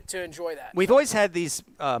day to enjoy that. We've always had these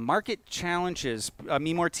market challenges.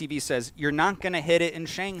 MeMoreTV says, you're not going to hit it in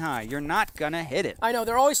Shanghai. You're not going to hit it. I know.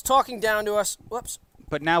 They're always talking down to us. Whoops.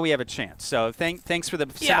 But now we have a chance. So thanks for the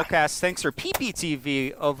simulcast. Thanks for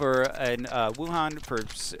PPTV over in Wuhan for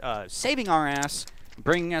saving our ass,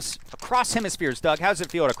 bringing us across hemispheres. Doug, how does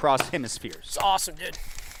it feel to cross hemispheres? It's awesome, dude.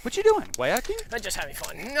 What you doing? Wayaking? I'm just having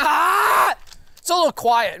fun. Ah! It's a little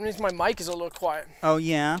quiet. It means my mic is a little quiet. Oh,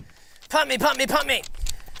 yeah? Pump me, pump me, pump me.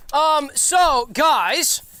 So,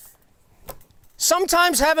 guys,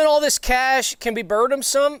 sometimes having all this cash can be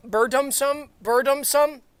burdensome.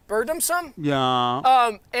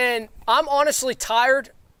 Yeah. And I'm honestly tired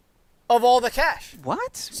of all the cash.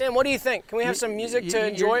 What? Sam, what do you think? Can we have some music to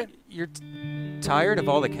enjoy? You're tired of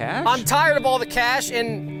all the cash? I'm tired of all the cash,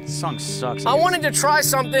 and This song sucks. I wanted to try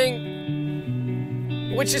something,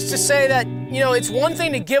 which is to say that, it's one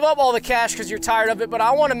thing to give up all the cash because you're tired of it, but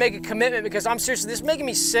I want to make a commitment because I'm seriously, this is making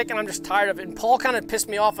me sick and I'm just tired of it. And Paul kind of pissed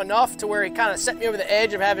me off enough to where he kind of set me over the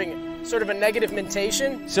edge of having sort of a negative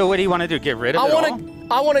mentation. So what do you want to do? Get rid of it all?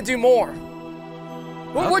 I want to do more.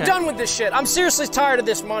 We're Okay. done with this shit. I'm seriously tired of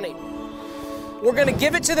this money. We're going to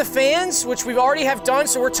give it to the fans, which we've already have done,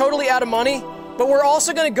 so we're totally out of money. But we're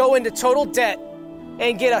also going to go into total debt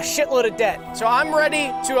and get a shitload of debt. So I'm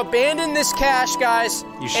ready to abandon this cash, guys,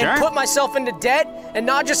 You sure? and put myself into debt, and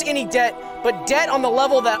not just any debt, but debt on the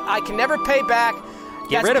level that I can never pay back.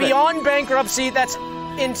 Get That's rid of it. beyond bankruptcy. That's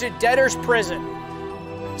into debtor's prison.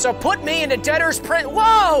 So put me into debtor's prison.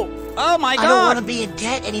 Whoa! Oh, my God. I don't want to be in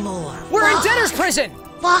debt anymore. We're in Fuck. debtor's prison.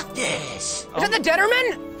 Fuck this. Is that the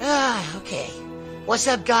debtorman? Okay. What's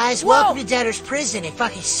up, guys? Whoa. Welcome to debtor's prison. It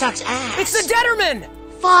fucking sucks ass. It's the debtorman.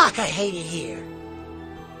 Fuck, I hate it here.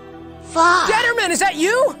 Fuck. Debtorman, is that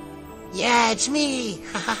you? Yeah, it's me.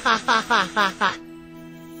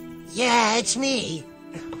 Yeah, it's me.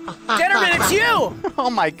 Debtorman, it's you. Oh,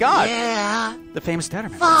 my God. Yeah. The famous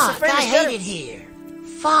Debtorman. Fuck, famous I hate Debtor- it here.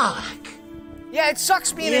 Fuck. Yeah, it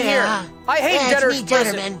sucks being Yeah. in here. I hate yeah, debtor's it's me,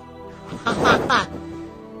 prison. Debtorman.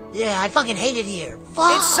 Yeah, I fucking hate it here.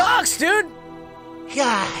 Fuck. It sucks, dude.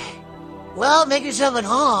 God. Well, make yourself at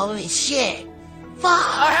home. I mean, shit.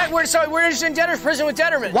 Fuck. We're just in debtor's prison with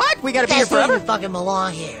Debtorman. What? We got to be here Guys don't forever? even fucking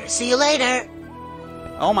belong here. See you later.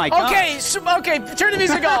 Oh, my God. Okay, turn the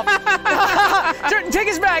music off. Take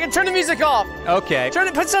us back and turn the music off. Okay.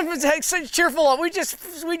 Put something cheerful on. We just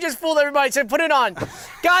fooled everybody, so put it on.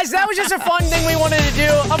 Guys, that was just a fun thing we wanted to do.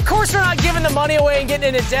 Of course, we're not giving the money away and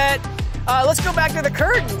getting into debt. Let's go back to the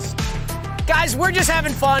curtains. Guys, we're just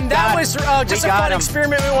having fun. That was just a fun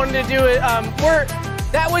experiment we wanted to do.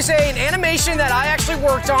 That was an animation that I actually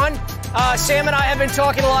worked on. Sam and I have been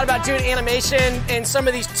talking a lot about doing animation in some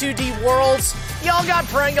of these 2D worlds. Y'all got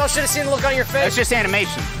pranked. Y'all should have seen the look on your face. That's just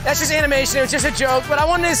animation. That's just animation. It was just a joke. But I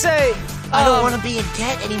wanted to say... I don't want to be in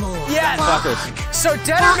debt anymore. Yeah. Fuck. So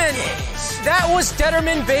Debtorman, this. that was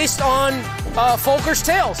Debtorman based on Folker's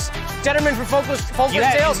Tales. Debtorman from Folker's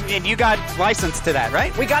Tales. And you got licensed to that,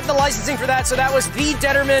 right? We got the licensing for that, so that was the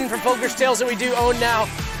Debtorman from Folker's Tales that we do own now.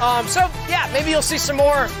 So, yeah, maybe you'll see some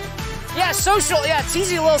more. Yeah, social. Yeah,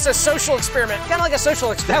 TZ Lil says social experiment. Kind of like a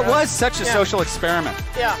social experiment. That was such a social experiment.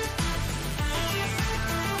 Yeah.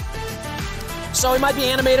 So we might be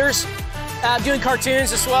animators, doing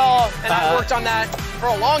cartoons as well, and I worked on that for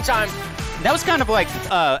a long time. That was kind of like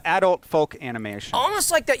adult folk animation. Almost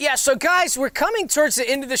like that, yeah. So guys, we're coming towards the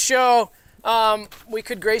end of the show. We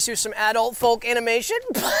could grace you with some adult folk animation.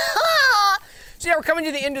 So yeah, we're coming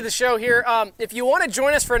to the end of the show here. If you want to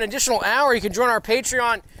join us for an additional hour, you can join our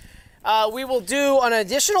Patreon. We will do an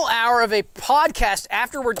additional hour of a podcast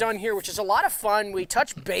after we're done here, which is a lot of fun. We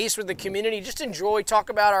touch base with the community, just enjoy, talk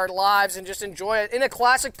about our lives, and just enjoy it in a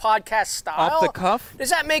classic podcast style. Off the cuff? Does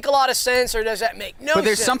that make a lot of sense, or does that make no sense? But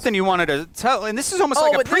there's something you wanted to tell, and this is almost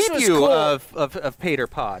like a preview of Pater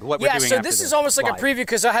Pod, what we're doing so after this is almost like live. a preview,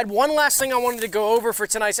 because I had one last thing I wanted to go over for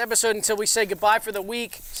tonight's episode until we say goodbye for the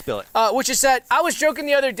week. Spill it. Which is that I was joking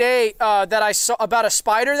the other day that I saw about a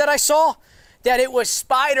spider that I saw, that it was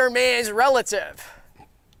Spider-Man's relative.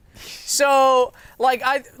 So,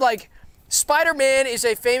 Spider-Man is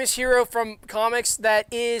a famous hero from comics that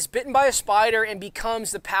is bitten by a spider and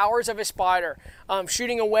becomes the powers of a spider,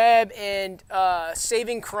 shooting a web and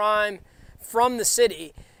saving crime from the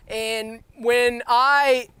city. And when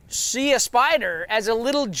I see a spider, as a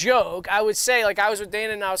little joke, I would say, I was with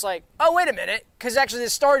Dana and I was like, oh, wait a minute, because actually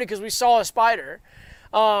this started because we saw a spider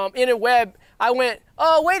in a web. I went,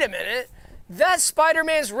 oh, wait a minute. That's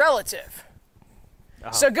Spider-Man's relative.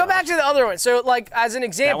 So go back to the other one. So like as an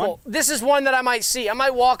example, this is one that I might see. I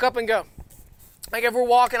might walk up and go, like if we're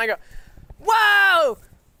walking, I go, whoa!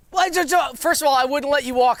 First of all, I wouldn't let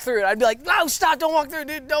you walk through it. I'd be like, no, stop, don't walk through,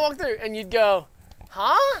 dude, don't walk through. And you'd go,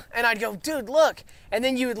 huh? And I'd go, dude, look. And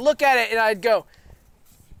then you would look at it and I'd go,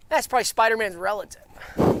 that's probably Spider-Man's relative.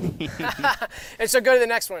 And so go to the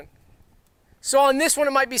next one. So on this one,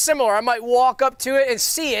 it might be similar. I might walk up to it and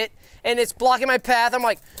see it, and it's blocking my path. I'm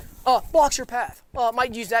like, blocks your path. I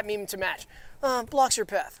might use that meme to match. Blocks your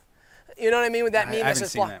path. You know what I mean with that meme? I haven't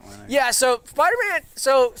seen that one. Yeah, so Spider-Man,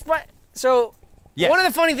 one of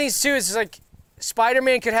the funny things too is like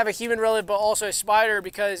Spider-Man could have a human relative, but also a spider,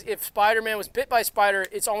 because if Spider-Man was bit by a spider,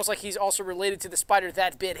 it's almost like he's also related to the spider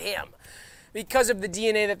that bit him. Because of the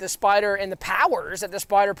DNA that the spider and the powers that the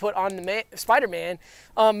spider put on the Spider-Man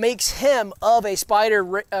makes him of a spider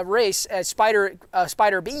race, a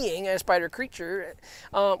spider being, a spider creature,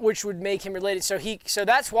 which would make him related. So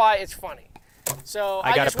that's why it's funny. So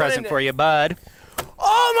I got a present for you, bud.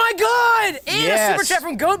 Oh my God! And a super chat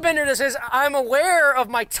from Goatbender that says, I'm aware of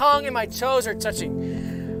my tongue and my toes are touching.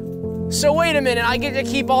 So wait a minute, I get to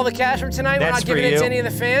keep all the cash from tonight? We're not giving it to any of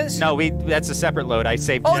the fans? No, that's a separate load. I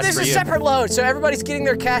saved this is a separate load, so everybody's getting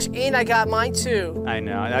their cash, and I got mine too. I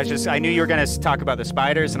know. I knew you were going to talk about the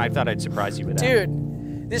spiders, and I thought I'd surprise you with that.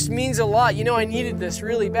 Dude, this means a lot. You know I needed this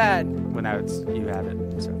really bad. Well, now you have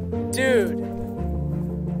it. So.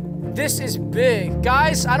 Dude, this is big.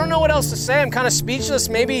 Guys, I don't know what else to say. I'm kind of speechless.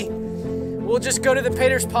 Maybe we'll just go to the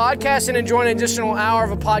Paters podcast and enjoy an additional hour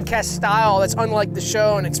of a podcast style that's unlike the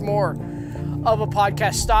show, and it's more of a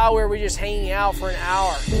podcast style where we're just hanging out for an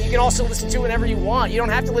hour. You can also listen to it whenever you want. You don't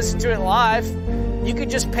have to listen to it live. You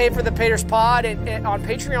could just pay for the Paters Pod and on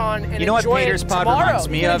Patreon and enjoy it tomorrow.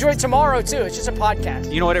 You can enjoy it tomorrow too. It's just a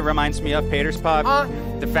podcast. You know what it reminds me of, Paters Pod?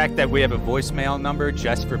 The fact that we have a voicemail number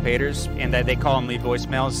just for Paters, and that they call and leave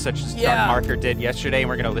voicemails, such as Doug Marker did yesterday, and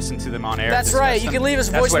we're going to listen to them on air. That's right. You can leave us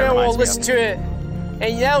a voicemail, we'll listen to it,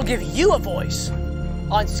 and that'll give you a voice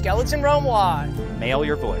on Skeleton Realm Live. Mail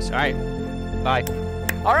your voice. All right. Bye.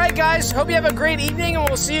 All right, guys. Hope you have a great evening, and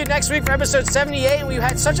we'll see you next week for episode 78. We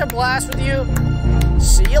had such a blast with you.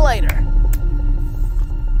 See you later.